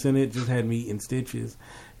performance in it just had me in stitches.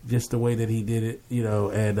 Just the way that he did it,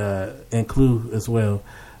 and Clue as well.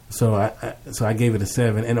 So I gave it a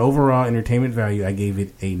 7, and overall entertainment value I gave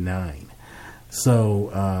it a 9.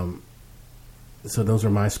 So those are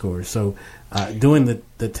my scores. So doing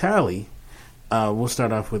the tally, we'll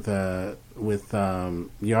start off with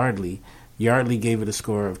Yardley. Yardley gave it a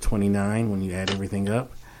score of 29 when you add everything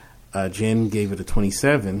up. Jen gave it a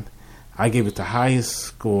 27. I gave it the highest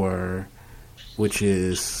score, which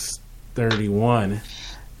is 31.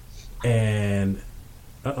 And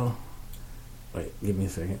wait, give me a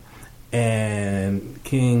second. And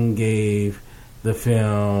King gave the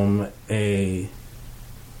film a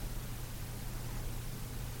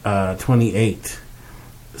 28.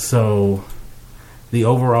 So the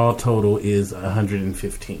overall total is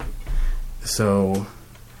 115. So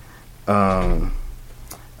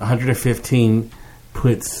 115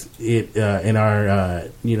 puts it in our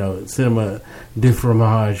Cinema du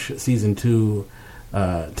Fromage season 2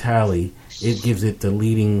 tally it gives it the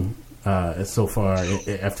leading so far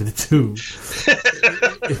after the two.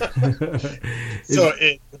 So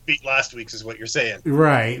it beat last week's, is what you're saying,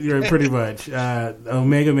 right? Pretty much.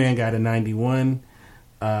 Omega Man got a 91,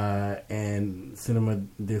 and Cinema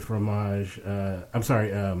de Fromage. I'm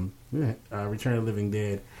sorry, Return of the Living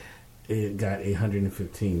Dead. It got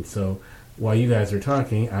 115. So while you guys are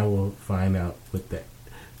talking, I will find out what that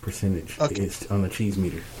percentage is on the cheese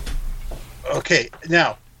meter. Okay.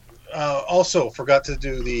 Now, also forgot to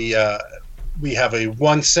do the. We have a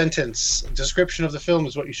one-sentence description of the film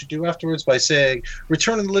is what you should do afterwards by saying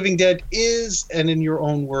Return of the Living Dead is, and in your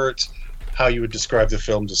own words, how you would describe the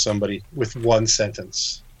film to somebody with one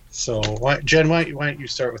sentence. So, Jen, why don't you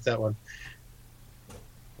start with that one?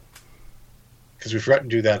 Because we forgot to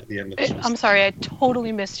do that at the end of the I'm sorry, I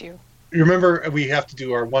totally missed you. You remember we have to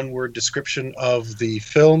do our one-word description of the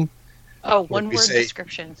film? Oh, one-word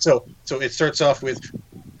description. So it starts off with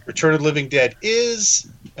Return of the Living Dead is...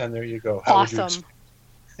 And there you go. How awesome.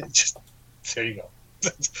 There you go.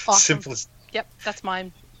 That's awesome. Simplest. Yep, that's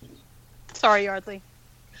mine. Sorry, Yardley.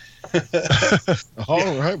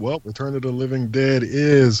 All right. Well, Return of the Living Dead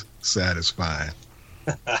is satisfying.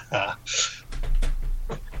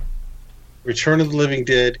 Return of the Living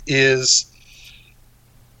Dead is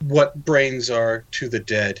what brains are to the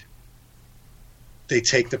dead. They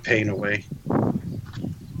take the pain away.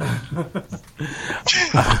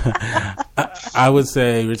 I would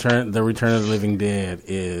say Return of the Living Dead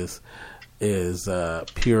is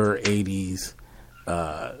pure 80s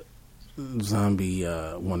zombie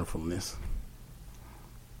wonderfulness,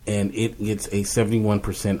 and it gets a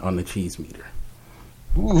 71% on the cheese meter.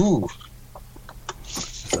 Ooh,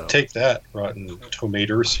 so. Take that, Rotten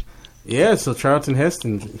Tomatoes. Yeah, so Charlton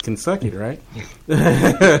Heston can suck it, right?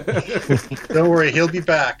 Don't worry, he'll be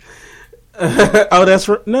back. Oh, that's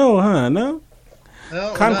no. No,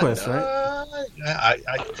 Conquest, right?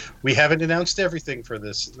 We haven't announced everything for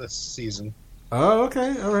this season. Oh,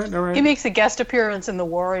 okay, all right. He makes a guest appearance in The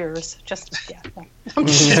Warriors. Cameo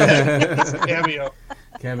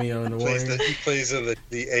in The Warriors. He plays in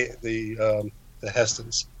the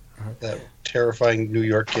Hestons, that terrifying New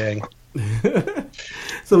York gang.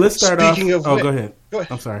 So let's start Speaking off. Of go ahead.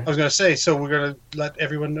 I'm sorry. I was going to say. So we're going to let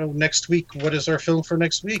everyone know next week. What is our film for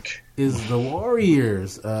next week? Is The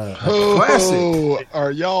Warriors classic?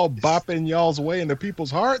 Are y'all bopping y'all's way into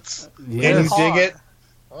people's hearts? Yes. And you dig it?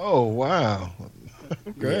 Oh wow!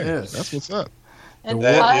 Okay, yes. That's what's up. And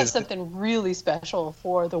I have something really special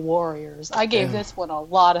for The Warriors. I gave this one a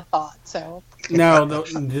lot of thought. So now,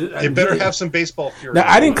 you better have some baseball fury. Now,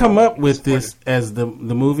 I didn't come up with this as the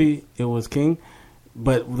movie. It was King,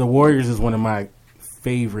 but The Warriors is one of my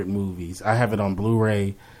favorite movies. I have it on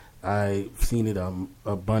Blu-ray. I've seen it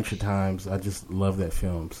a bunch of times. I just love that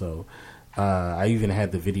film. So I even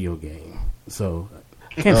had the video game. So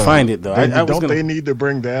I can't find it though. They need to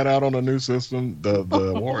bring that out on a new system? The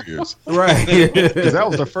Warriors, right? Because that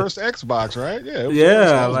was the first Xbox, right? Yeah,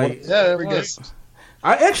 it was.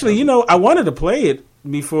 I actually, I wanted to play it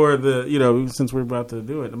before since we're about to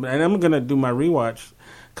do it, and I'm gonna do my rewatch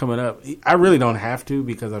coming up. I really don't have to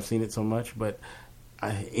because I've seen it so much, but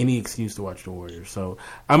any excuse to watch The Warriors. So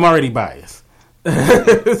I'm already biased.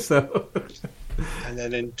 So, and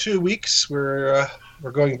then in 2 weeks we're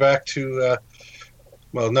going back to.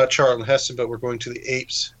 Well, not Charlton Heston, but we're going to the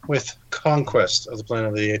Apes with Conquest of the Planet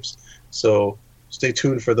of the Apes. So stay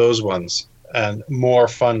tuned for those ones and more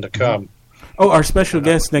fun to come. Oh, our special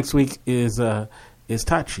guest next week is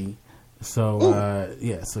Tachi. So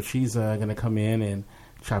so she's gonna come in and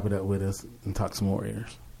chop it up with us and talk some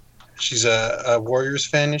Warriors. She's a Warriors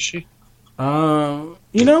fan, is she? You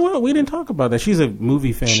know what? We didn't talk about that. She's a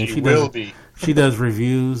movie fan. She will be. She does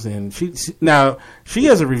reviews, and she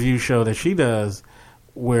has a review show that she does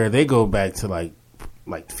where they go back to like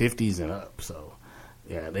 50s and up. So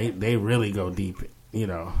yeah, they really go deep,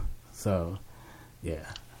 So yeah.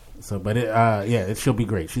 So but she'll be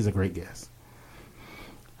great. She's a great guest.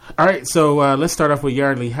 All right, so let's start off with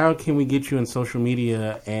Yardley. How can we get you on social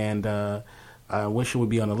media, and what should we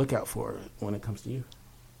be on the lookout for when it comes to you?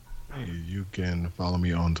 You can follow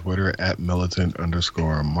me on Twitter at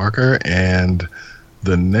militant_marker, and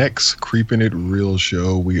the next Creeping It Real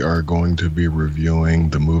show, we are going to be reviewing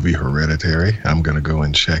the movie Hereditary. I'm going to go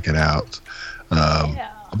and check it out.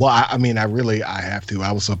 Well, I have to.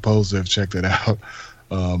 I was supposed to have checked it out.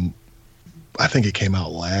 I think it came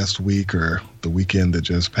out last week or the weekend that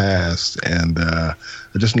just passed, and I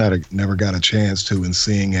just never got a chance to. And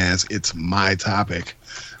seeing as it's my topic,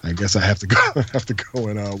 I guess I have to go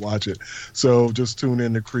and watch it. So just tune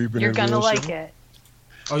in to Creeping It Real. You're gonna like it.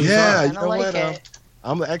 Oh, yeah, you know what?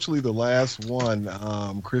 I'm actually the last one.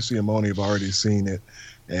 Chrissy and Moni have already seen it,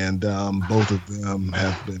 and both of them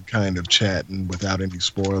have been kind of chatting without any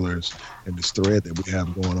spoilers in this thread that we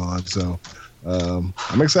have going on. So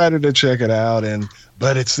I'm excited to check it out,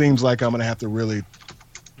 but it seems like I'm going to have to really,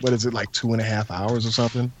 what is it, like 2.5 hours or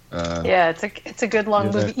something? Yeah, it's a good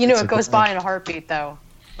long movie. It goes by in a heartbeat, though.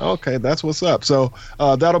 Okay, that's what's up. So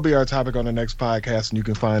that'll be our topic on the next podcast, and you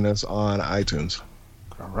can find us on iTunes.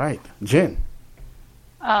 All right. Jen.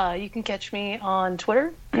 You can catch me on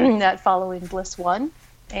Twitter at FollowingBliss1,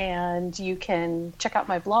 and you can check out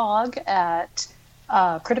my blog at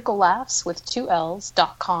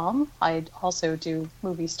criticallaughswith2Ls.com. I also do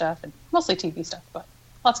movie stuff, and mostly TV stuff, but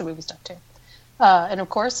lots of movie stuff too. And of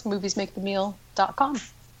course, moviesmakethemeal.com.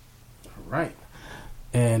 All right.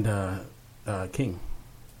 And King.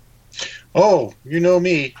 Oh, you know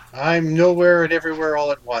me. I'm nowhere and everywhere all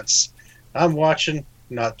at once. I'm watching,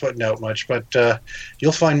 not putting out much, but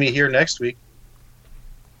you'll find me here next week.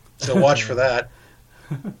 So watch for that.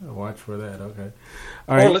 Watch for that, okay.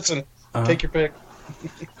 All right. Oh, listen, take your pick.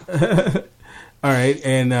 All right,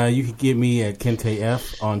 and you can get me at Kente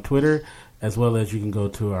F on Twitter, as well as you can go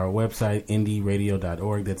to our website,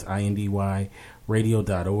 indyradio.org. That's INDY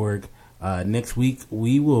radio.org. Next week,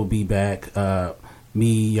 we will be back,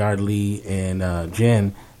 me, Yardley, and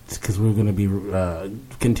Jen, because we're going to be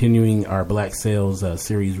continuing our Black Sails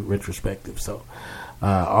series retrospective. So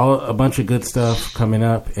a bunch of good stuff coming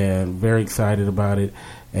up, and very excited about it.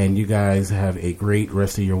 And you guys have a great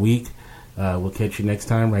rest of your week. We'll catch you next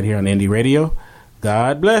time right here on Indie Radio.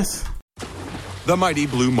 God bless. The mighty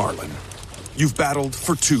Blue Marlin. You've battled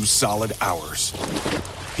for 2 solid hours.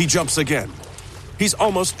 He jumps again. He's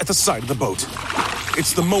almost at the side of the boat.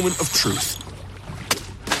 It's the moment of truth.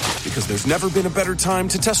 Because there's never been a better time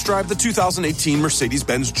to test drive the 2018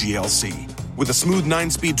 Mercedes-Benz GLC. With a smooth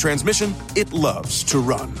 9-speed transmission, it loves to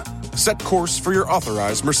run. Set course for your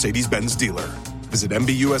authorized Mercedes-Benz dealer. Visit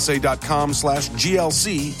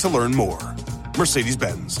MBUSA.com/GLC to learn more.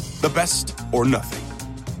 Mercedes-Benz, the best or nothing.